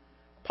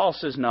 Paul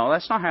says, no,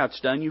 that's not how it's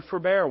done. You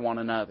forbear one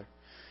another.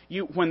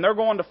 When they're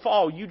going to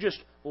fall, you just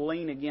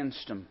lean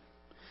against them.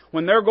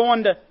 When they're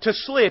going to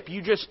slip,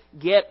 you just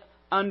get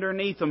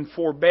underneath them,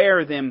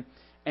 forbear them,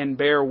 and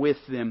bear with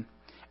them.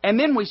 And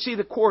then we see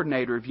the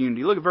coordinator of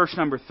unity. Look at verse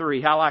number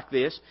 3. I like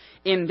this.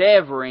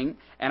 Endeavoring.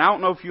 And I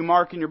don't know if you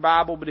mark in your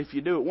Bible, but if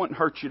you do, it wouldn't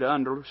hurt you to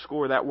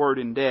underscore that word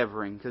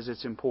endeavoring, because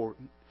it's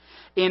important.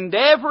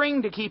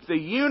 Endeavoring to keep the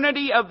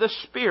unity of the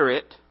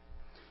Spirit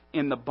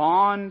in the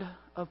bond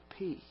of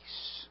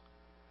peace.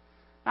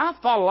 Now,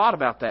 I've thought a lot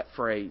about that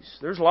phrase.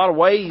 There's a lot of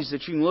ways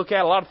that you can look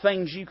at, a lot of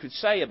things you could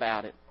say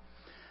about it.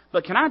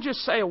 But can I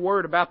just say a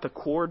word about the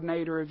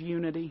coordinator of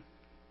unity?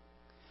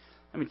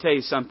 Let me tell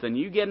you something.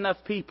 You get enough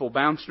people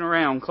bouncing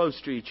around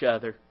close to each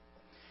other,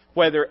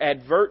 whether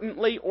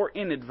advertently or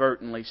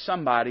inadvertently,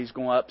 somebody's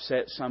going to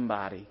upset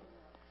somebody.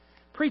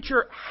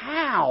 Preacher,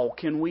 how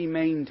can we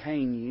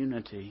maintain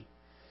unity?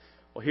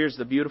 Well, here's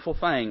the beautiful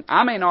thing.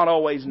 I may not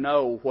always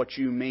know what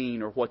you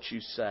mean or what you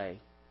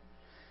say.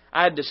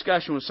 I had a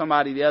discussion with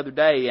somebody the other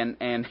day, and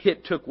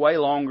it took way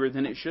longer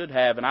than it should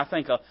have. And I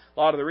think a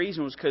lot of the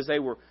reason was because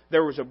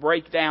there was a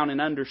breakdown in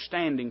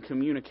understanding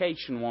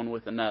communication one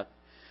with another.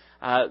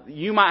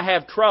 You might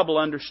have trouble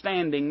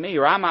understanding me,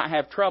 or I might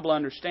have trouble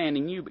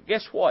understanding you. But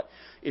guess what?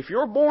 If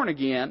you're born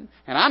again,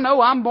 and I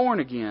know I'm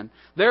born again,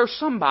 there's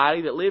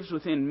somebody that lives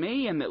within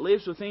me and that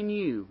lives within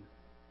you.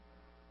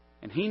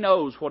 And He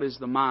knows what is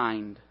the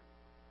mind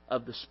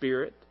of the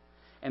Spirit.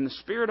 And the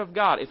Spirit of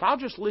God, if I'll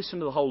just listen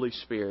to the Holy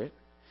Spirit,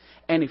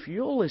 and if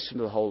you'll listen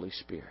to the Holy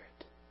Spirit,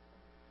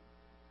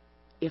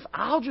 if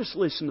I'll just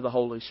listen to the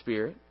Holy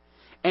Spirit,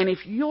 and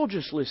if you'll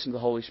just listen to the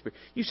Holy Spirit.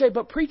 You say,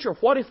 but preacher,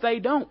 what if they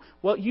don't?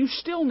 Well, you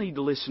still need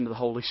to listen to the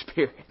Holy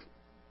Spirit.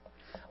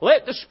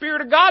 Let the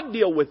Spirit of God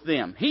deal with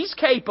them. He's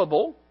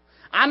capable.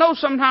 I know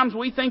sometimes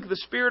we think of the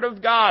Spirit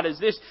of God as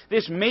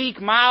this meek,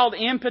 mild,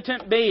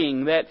 impotent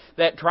being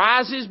that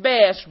tries his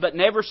best but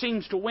never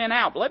seems to win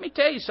out. But let me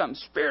tell you something.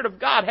 The Spirit of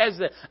God has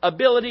the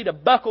ability to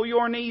buckle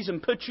your knees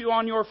and put you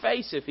on your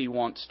face if He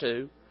wants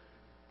to.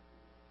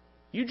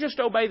 You just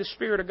obey the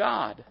Spirit of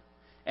God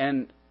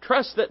and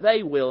trust that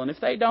they will. And if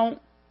they don't,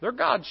 they're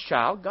God's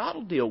child. God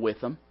will deal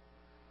with them.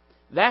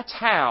 That's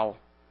how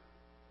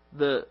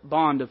the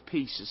bond of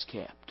peace is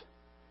kept.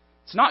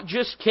 It's not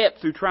just kept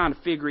through trying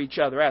to figure each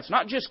other out. It's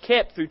not just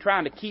kept through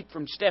trying to keep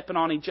from stepping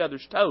on each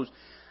other's toes.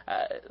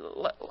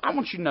 I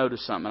want you to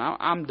notice something.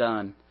 I'm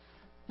done.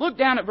 Look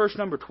down at verse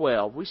number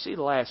 12. We see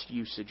the last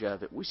usage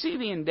of it. We see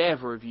the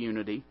endeavor of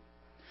unity,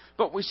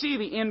 but we see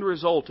the end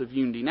result of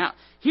unity. Now,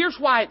 here's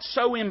why it's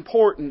so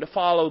important to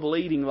follow the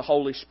leading of the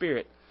Holy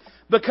Spirit.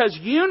 Because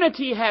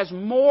unity has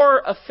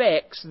more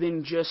effects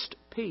than just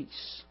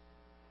peace.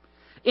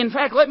 In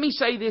fact, let me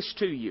say this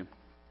to you,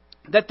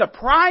 that the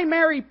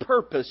primary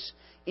purpose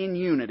in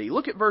unity,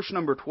 look at verse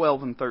number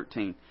 12 and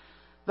 13.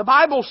 The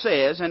Bible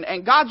says,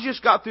 and God's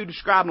just got through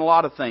describing a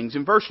lot of things.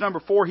 In verse number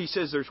 4, He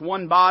says there's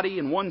one body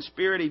and one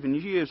Spirit, even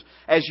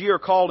as ye are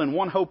called, in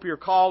one hope you're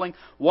calling,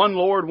 one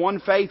Lord, one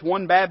faith,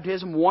 one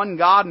baptism, one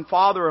God and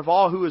Father of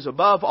all, who is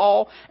above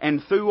all,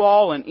 and through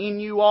all, and in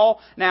you all.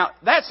 Now,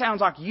 that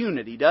sounds like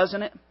unity,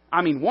 doesn't it?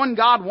 I mean, one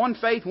God, one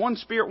faith, one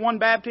Spirit, one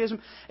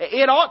baptism.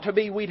 It ought to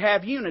be we'd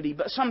have unity,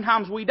 but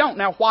sometimes we don't.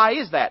 Now, why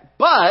is that?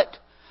 But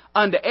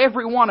unto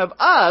every one of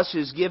us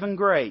is given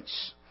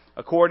grace,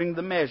 according to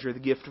the measure of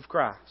the gift of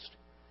Christ.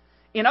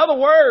 In other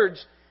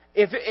words,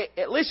 if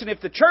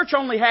the church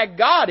only had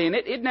God in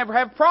it, it'd never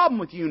have a problem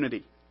with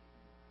unity.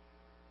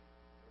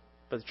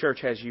 But the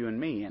church has you and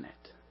me in it.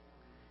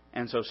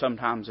 And so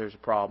sometimes there's a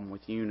problem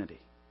with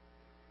unity.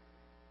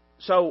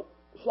 So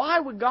why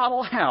would God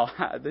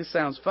allow, this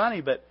sounds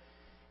funny, but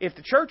if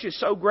the church is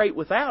so great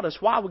without us,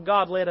 why would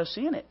God let us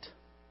in it?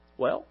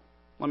 Well,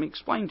 let me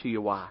explain to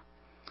you why.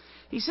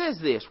 He says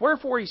this,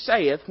 wherefore He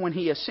saith, when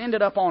He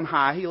ascended up on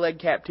high, He led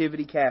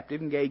captivity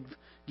captive and gave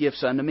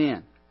gifts unto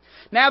men.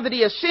 Now that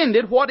He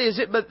ascended, what is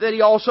it but that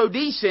He also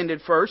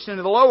descended first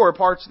into the lower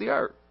parts of the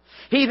earth?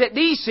 He that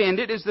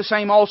descended is the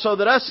same also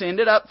that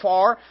ascended up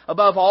far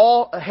above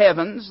all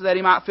heavens, that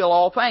He might fill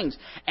all things.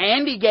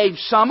 And He gave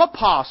some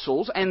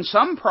apostles, and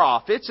some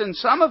prophets, and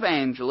some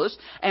evangelists,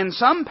 and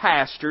some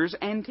pastors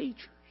and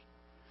teachers.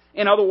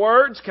 In other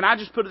words, can I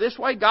just put it this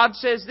way? God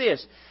says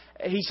this.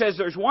 He says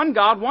there's one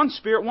God, one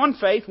Spirit, one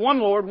faith, one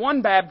Lord,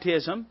 one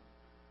baptism.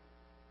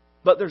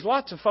 But there's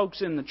lots of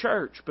folks in the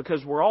church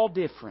because we're all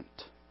different.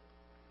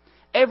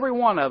 Every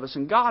one of us,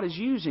 and God is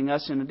using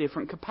us in a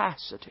different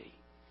capacity.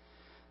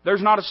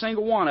 There's not a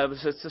single one of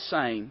us that's the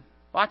same.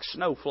 Like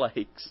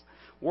snowflakes.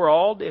 We're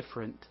all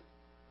different.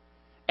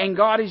 And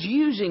God is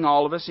using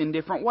all of us in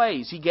different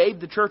ways. He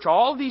gave the church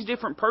all of these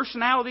different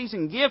personalities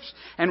and gifts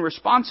and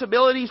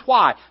responsibilities.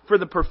 Why? For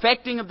the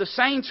perfecting of the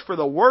saints, for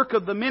the work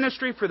of the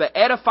ministry, for the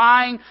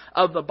edifying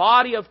of the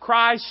body of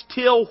Christ,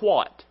 till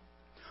what?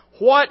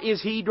 What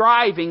is He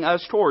driving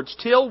us towards?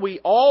 Till we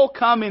all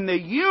come in the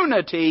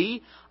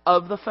unity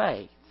of the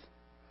faith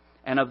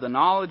and of the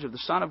knowledge of the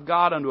Son of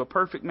God unto a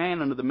perfect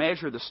man, unto the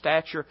measure of the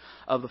stature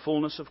of the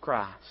fullness of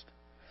Christ.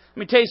 Let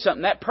me tell you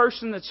something. That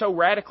person that's so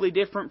radically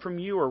different from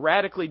you or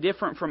radically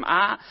different from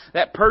I,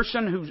 that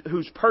person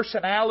whose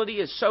personality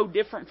is so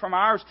different from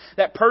ours,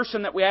 that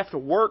person that we have to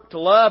work to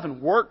love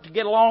and work to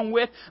get along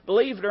with,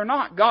 believe it or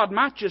not, God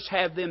might just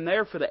have them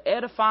there for the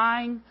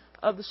edifying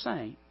of the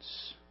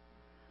saints.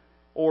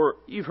 Or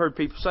you've heard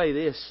people say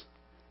this,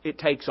 it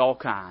takes all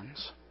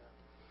kinds.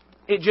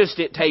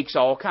 It takes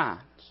all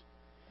kinds.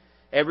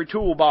 Every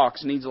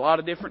toolbox needs a lot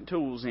of different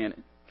tools in it.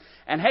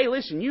 And hey,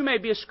 listen, you may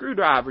be a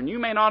screwdriver and you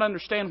may not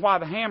understand why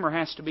the hammer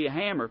has to be a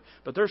hammer,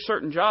 but there's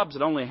certain jobs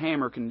that only a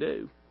hammer can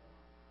do.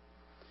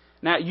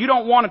 Now, you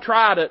don't want to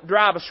try to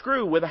drive a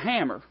screw with a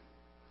hammer,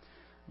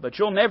 but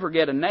you'll never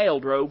get a nail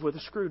drove with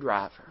a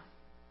screwdriver.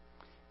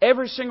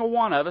 Every single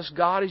one of us,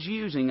 God is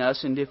using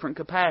us in different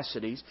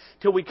capacities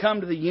till we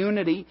come to the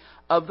unity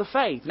of the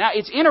faith. Now,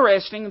 it's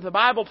interesting that the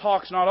Bible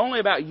talks not only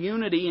about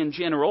unity in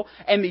general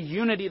and the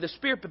unity of the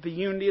Spirit, but the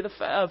unity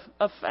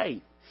of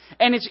faith.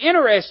 And it's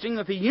interesting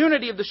that the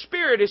unity of the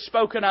Spirit is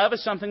spoken of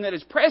as something that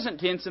is present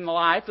tense in the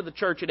life of the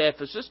church at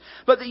Ephesus,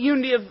 but the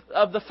unity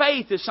of the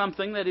faith is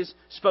something that is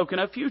spoken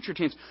of future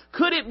tense.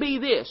 Could it be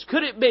this?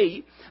 Could it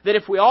be that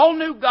if we all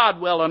knew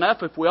God well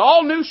enough, if we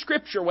all knew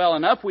Scripture well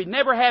enough, we'd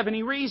never have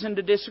any reason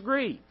to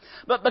disagree?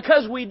 But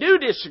because we do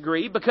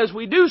disagree, because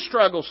we do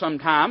struggle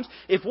sometimes,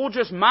 if we'll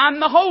just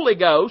mind the Holy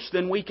Ghost,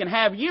 then we can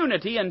have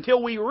unity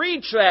until we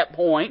reach that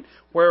point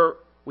where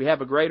we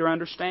have a greater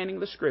understanding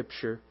of the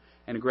Scripture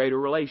and a greater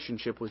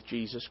relationship with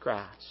Jesus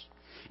Christ.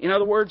 In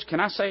other words,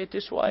 can I say it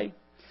this way?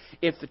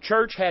 If the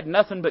church had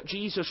nothing but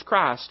Jesus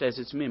Christ as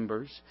its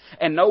members,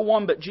 and no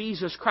one but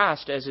Jesus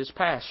Christ as its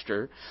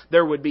pastor,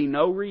 there would be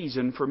no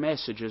reason for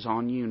messages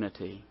on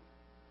unity.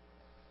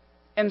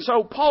 And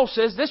so Paul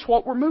says this is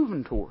what we're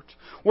moving towards.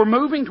 We're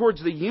moving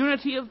towards the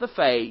unity of the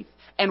faith.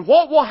 And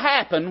what will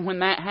happen when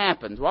that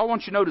happens? Well, I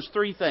want you to notice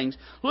three things.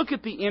 Look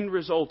at the end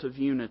result of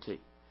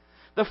unity.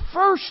 The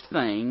first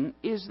thing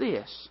is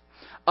this: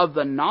 of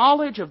the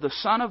knowledge of the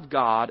Son of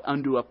God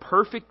unto a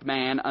perfect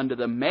man, unto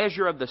the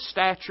measure of the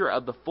stature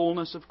of the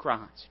fullness of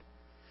Christ.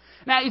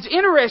 Now, it's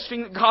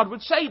interesting that God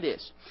would say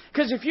this.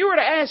 Because if you were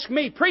to ask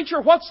me,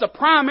 preacher, what's the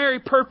primary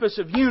purpose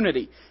of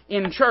unity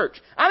in church?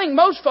 I think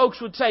most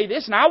folks would say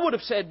this, and I would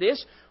have said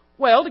this,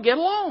 well, to get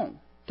along,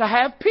 to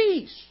have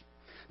peace.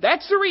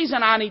 That's the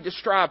reason I need to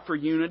strive for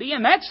unity,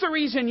 and that's the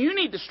reason you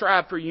need to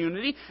strive for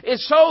unity,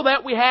 is so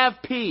that we have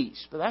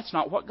peace. But that's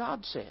not what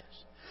God says.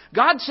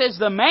 God says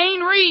the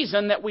main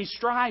reason that we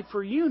strive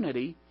for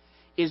unity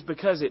is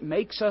because it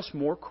makes us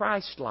more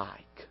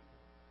Christ-like.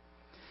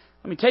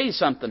 Let me tell you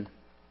something.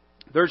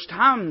 There's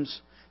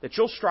times that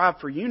you'll strive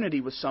for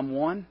unity with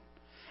someone,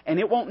 and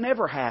it won't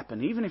never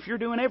happen, even if you're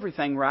doing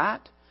everything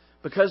right,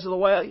 because of the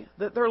way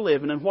that they're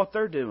living and what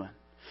they're doing.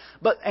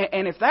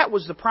 And if that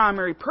was the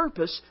primary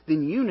purpose,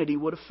 then unity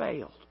would have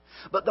failed.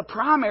 But the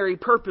primary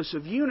purpose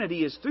of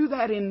unity is through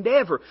that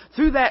endeavor,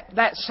 through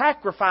that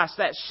sacrifice,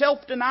 that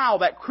self-denial,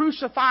 that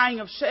crucifying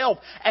of self,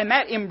 and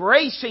that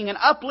embracing and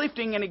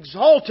uplifting and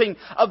exalting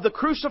of the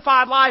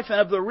crucified life and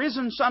of the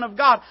risen Son of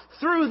God.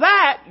 Through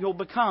that, you'll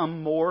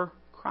become more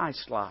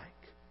Christ-like.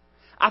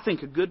 I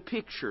think a good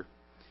picture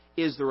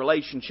is the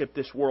relationship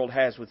this world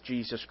has with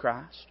Jesus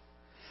Christ.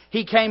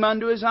 He came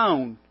unto His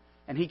own,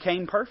 and He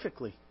came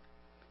perfectly.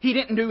 He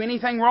didn't do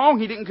anything wrong.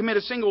 He didn't commit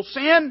a single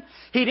sin.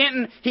 He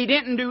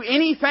didn't do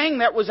anything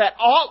that was at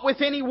aught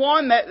with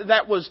anyone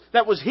that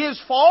was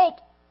His fault.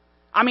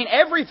 I mean,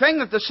 everything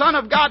that the Son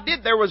of God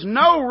did, there was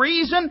no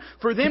reason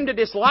for them to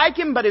dislike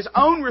Him, but His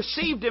own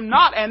received Him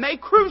not, and they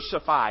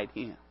crucified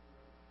Him.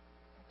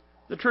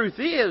 The truth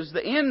is,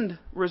 the end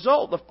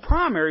result, the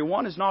primary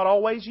one, is not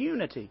always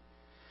unity.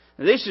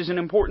 Now, this is an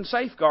important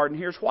safeguard, and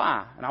here's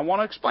why. And I want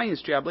to explain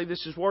this to you. I believe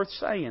this is worth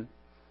saying.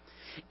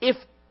 If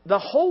the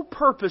whole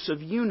purpose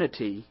of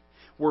unity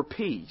were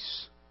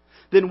peace,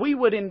 then we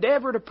would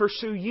endeavor to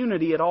pursue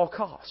unity at all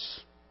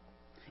costs.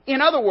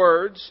 In other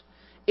words,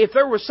 if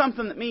there was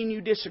something that me and you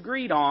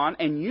disagreed on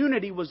and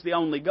unity was the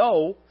only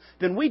goal,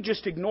 then we'd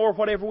just ignore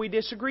whatever we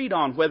disagreed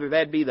on, whether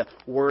that be the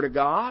Word of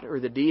God or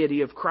the deity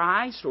of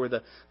Christ or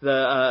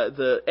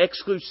the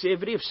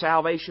exclusivity of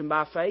salvation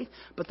by faith.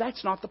 But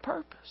that's not the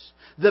purpose.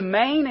 The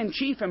main and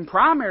chief and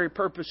primary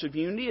purpose of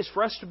unity is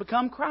for us to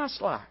become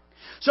Christ-like.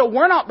 So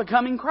we're not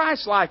becoming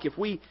Christ-like if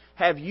we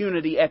have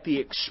unity at the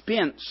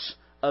expense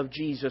of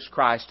Jesus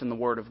Christ and the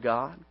Word of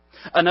God.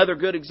 Another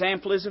good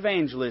example is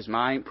evangelism.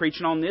 I ain't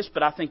preaching on this,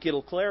 but I think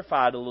it'll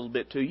clarify it a little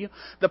bit to you.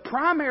 The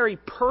primary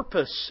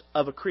purpose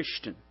of a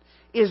Christian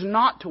is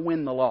not to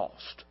win the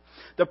lost.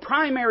 The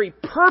primary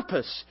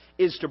purpose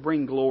is to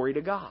bring glory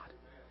to God.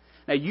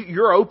 Now,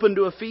 you're open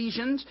to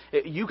Ephesians.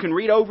 You can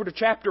read over to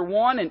chapter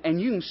 1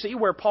 and you can see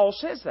where Paul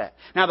says that.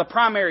 Now, the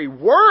primary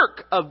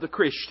work of the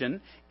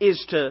Christian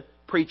is to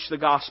preach the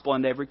gospel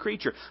unto every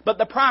creature. But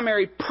the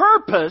primary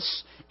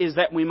purpose is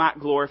that we might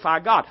glorify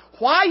God.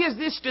 Why is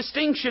this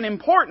distinction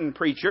important,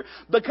 preacher?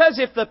 Because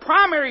if the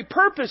primary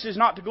purpose is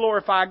not to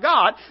glorify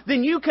God,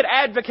 then you could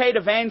advocate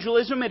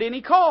evangelism at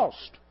any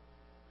cost.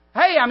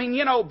 Hey,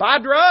 buy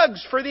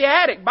drugs for the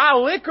addict, buy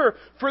liquor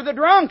for the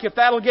drunk if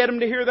that'll get them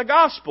to hear the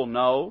gospel.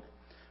 No,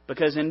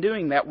 because in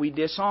doing that we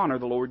dishonor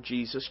the Lord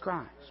Jesus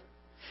Christ.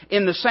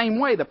 In the same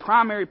way, the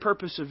primary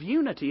purpose of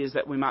unity is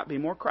that we might be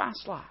more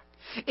Christ-like.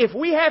 If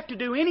we have to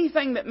do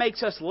anything that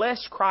makes us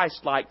less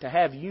Christ-like to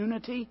have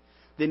unity,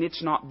 then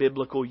it's not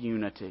biblical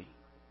unity.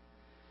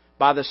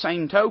 By the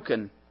same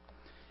token,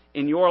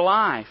 in your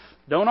life,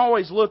 don't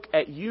always look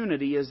at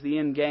unity as the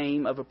end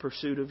game of a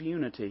pursuit of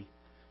unity,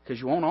 because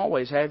you won't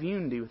always have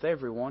unity with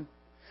everyone.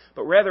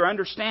 But rather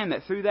understand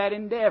that through that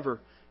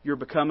endeavor, you're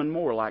becoming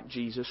more like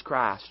Jesus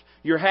Christ.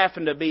 You're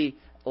having to be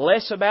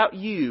less about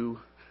you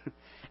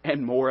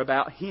and more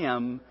about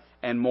Him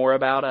and more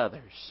about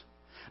others.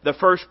 The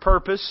first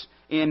purpose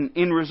in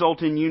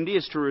result in unity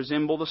is to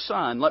resemble the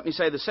Son. Let me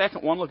say the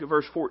second one, look at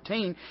verse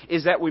 14,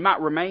 is that we might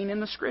remain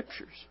in the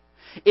Scriptures.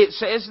 It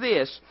says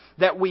this,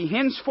 that we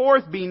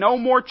henceforth be no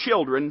more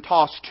children,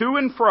 tossed to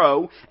and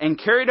fro, and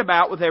carried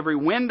about with every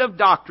wind of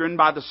doctrine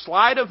by the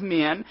sleight of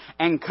men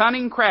and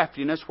cunning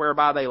craftiness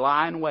whereby they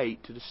lie in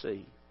wait to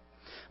deceive.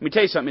 Let me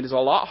tell you something, it is a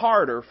lot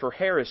harder for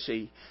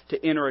heresy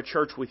to enter a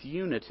church with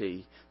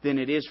unity than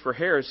it is for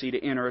heresy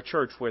to enter a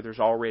church where there's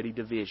already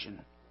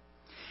division.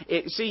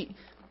 See,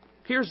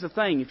 here's the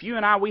thing. If you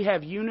and I, we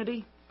have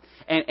unity,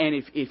 and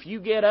if you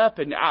get up,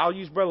 and I'll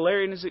use Brother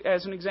Larry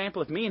as an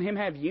example, if me and him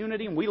have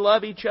unity, and we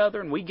love each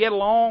other, and we get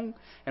along,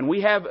 and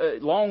we have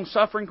long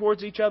suffering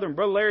towards each other, and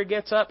Brother Larry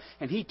gets up,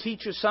 and he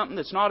teaches something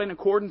that's not in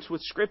accordance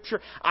with Scripture,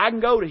 I can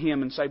go to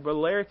him and say, Brother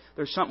Larry,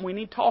 there's something we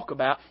need to talk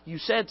about. You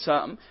said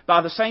something.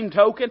 By the same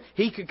token,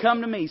 he could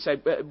come to me and say,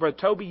 Brother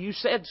Toby, you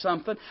said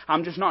something.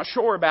 I'm just not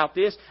sure about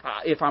this.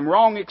 If I'm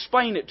wrong,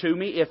 explain it to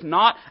me. If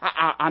not,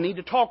 I need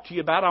to talk to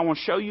you about it. I want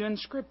to show you in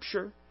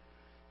Scripture.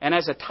 And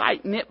as a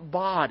tight-knit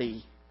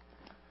body,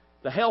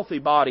 the healthy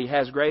body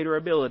has greater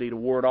ability to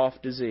ward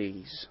off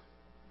disease.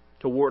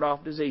 To ward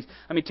off disease.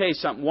 Let me tell you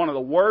something. One of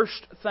the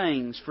worst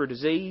things for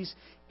disease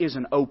is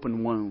an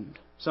open wound.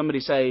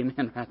 Somebody say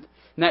amen. Isn't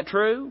that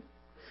true?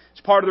 It's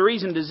part of the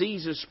reason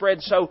disease is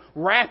spread so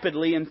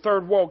rapidly in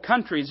third world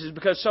countries is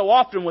because so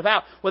often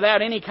without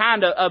any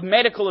kind of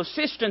medical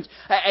assistance,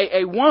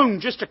 a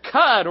wound, just a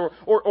cut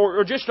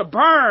or just a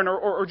burn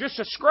or just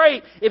a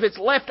scrape, if it's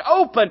left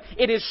open,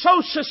 it is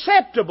so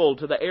susceptible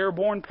to the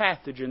airborne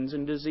pathogens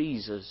and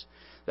diseases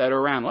that are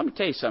around. Let me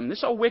tell you something.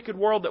 This old wicked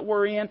world that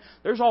we're in,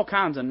 there's all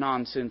kinds of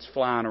nonsense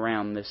flying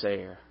around this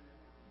air.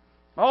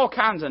 All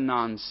kinds of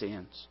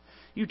nonsense.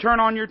 You turn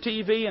on your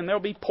TV and there'll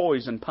be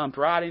poison pumped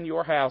right into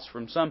your house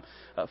from some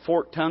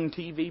fork-tongued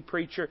TV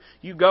preacher.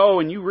 You go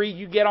and you read,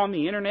 you get on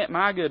the internet.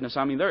 My goodness,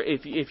 I mean,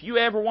 if you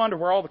ever wonder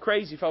where all the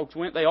crazy folks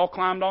went, they all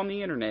climbed on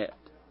the internet.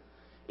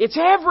 It's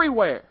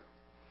everywhere.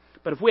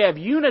 But if we have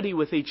unity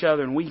with each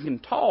other and we can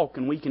talk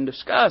and we can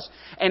discuss,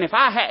 and if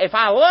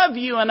I love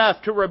you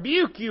enough to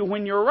rebuke you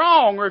when you're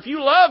wrong, or if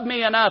you love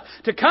me enough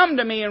to come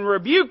to me and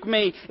rebuke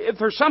me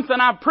for something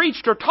I've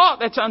preached or taught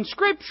that's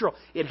unscriptural,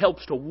 it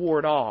helps to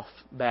ward off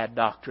bad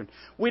doctrine.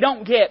 We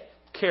don't get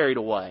carried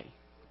away.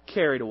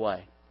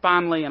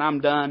 Finally, and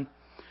I'm done,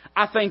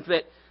 I think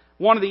that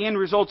one of the end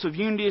results of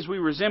unity is we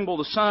resemble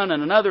the Son,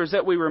 and another is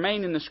that we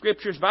remain in the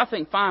Scriptures. But I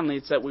think finally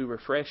it's that we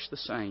refresh the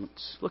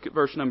saints. Look at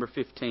verse number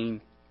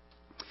 15.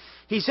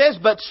 He says,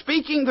 but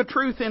speaking the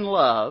truth in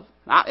love,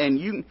 and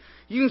you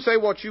can say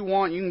what you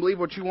want, you can believe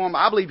what you want, but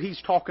I believe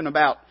he's talking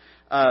about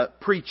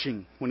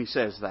preaching when he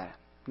says that.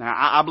 Now,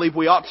 I believe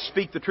we ought to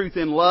speak the truth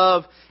in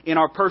love in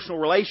our personal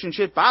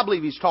relationship, but I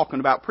believe he's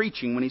talking about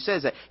preaching when he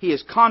says that. He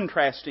is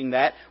contrasting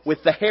that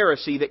with the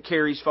heresy that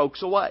carries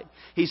folks away.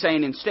 He's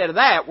saying instead of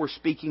that, we're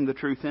speaking the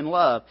truth in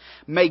love.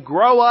 May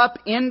grow up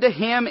into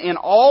Him in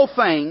all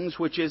things,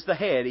 which is the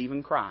head,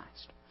 even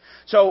Christ.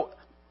 So,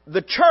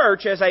 the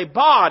church as a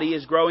body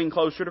is growing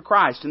closer to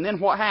Christ. And then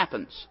what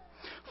happens?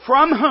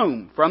 From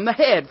whom? From the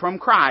head, from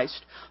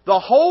Christ, the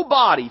whole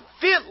body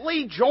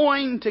fitly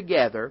joined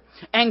together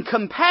and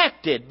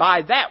compacted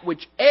by that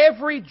which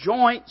every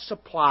joint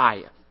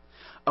supplieth,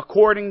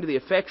 according to the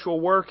effectual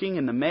working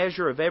and the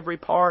measure of every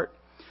part,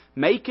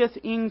 maketh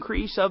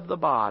increase of the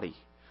body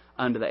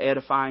unto the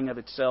edifying of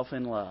itself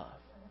in love.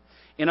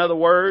 In other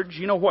words,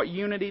 you know what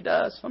unity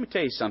does? Let me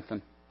tell you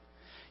something.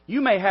 You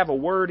may have a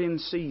word in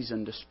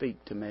season to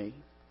speak to me.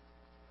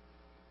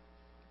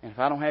 And if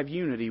I don't have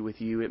unity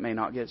with you, it may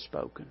not get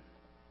spoken.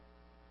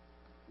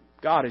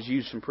 God has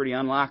used some pretty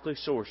unlikely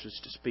sources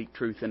to speak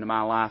truth into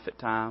my life at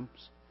times.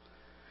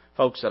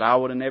 Folks that I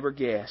would have never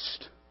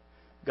guessed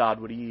God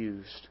would have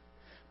used.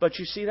 But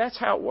you see, that's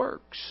how it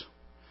works.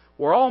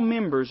 We're all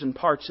members and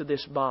parts of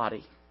this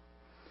body.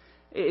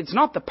 It's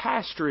not the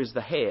pastor is the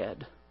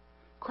head.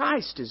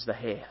 Christ is the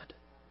head.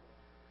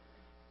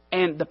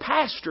 And the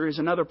pastor is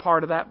another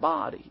part of that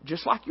body,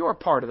 just like you're a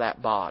part of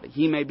that body.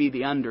 He may be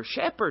the under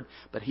shepherd,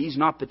 but he's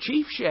not the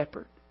chief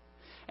shepherd.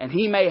 And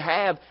he may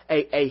have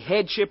a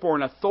headship or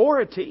an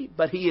authority,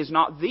 but he is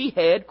not the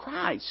head.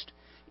 Christ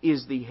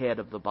is the head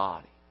of the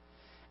body.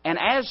 And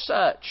as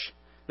such,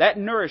 that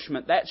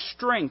nourishment, that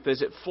strength,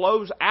 as it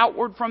flows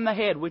outward from the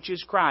head, which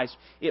is Christ,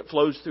 it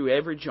flows through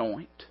every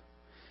joint.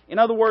 In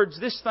other words,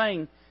 this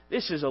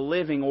is a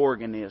living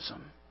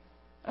organism.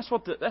 That's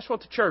what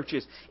the church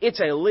is. It's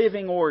a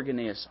living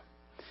organism.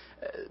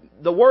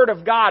 The Word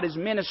of God is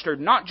ministered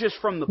not just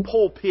from the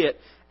pulpit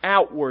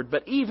outward,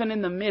 but even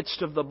in the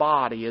midst of the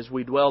body as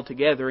we dwell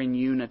together in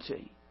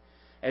unity.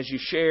 As you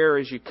share,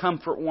 as you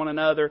comfort one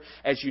another,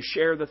 as you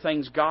share the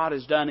things God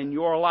has done in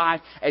your life,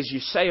 as you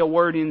say a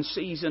word in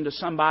season to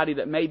somebody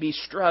that may be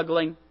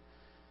struggling.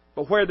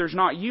 But where there's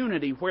not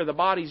unity, where the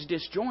body's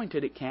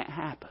disjointed, it can't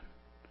happen.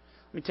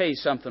 Let me tell you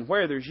something.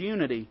 Where there's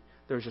unity,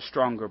 there's a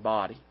stronger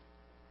body.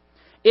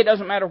 It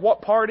doesn't matter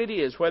what part it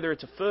is, whether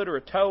it's a foot or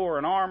a toe or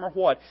an arm or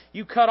what.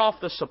 You cut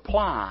off the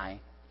supply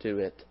to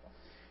it,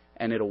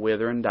 and it'll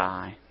wither and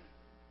die.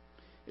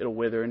 It'll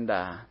wither and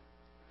die.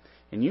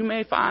 And you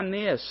may find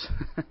this.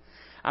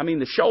 I mean,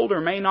 the shoulder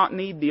may not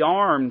need the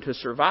arm to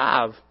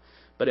survive,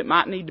 but it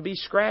might need to be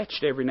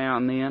scratched every now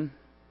and then.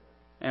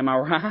 Am I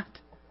right?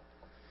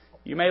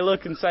 You may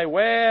look and say,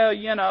 well,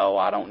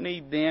 I don't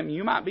need them.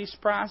 You might be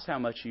surprised how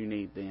much you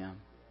need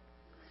them.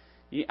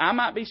 I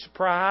might be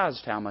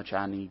surprised how much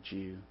I need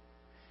you.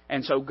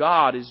 And so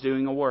God is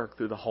doing a work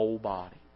through the whole body.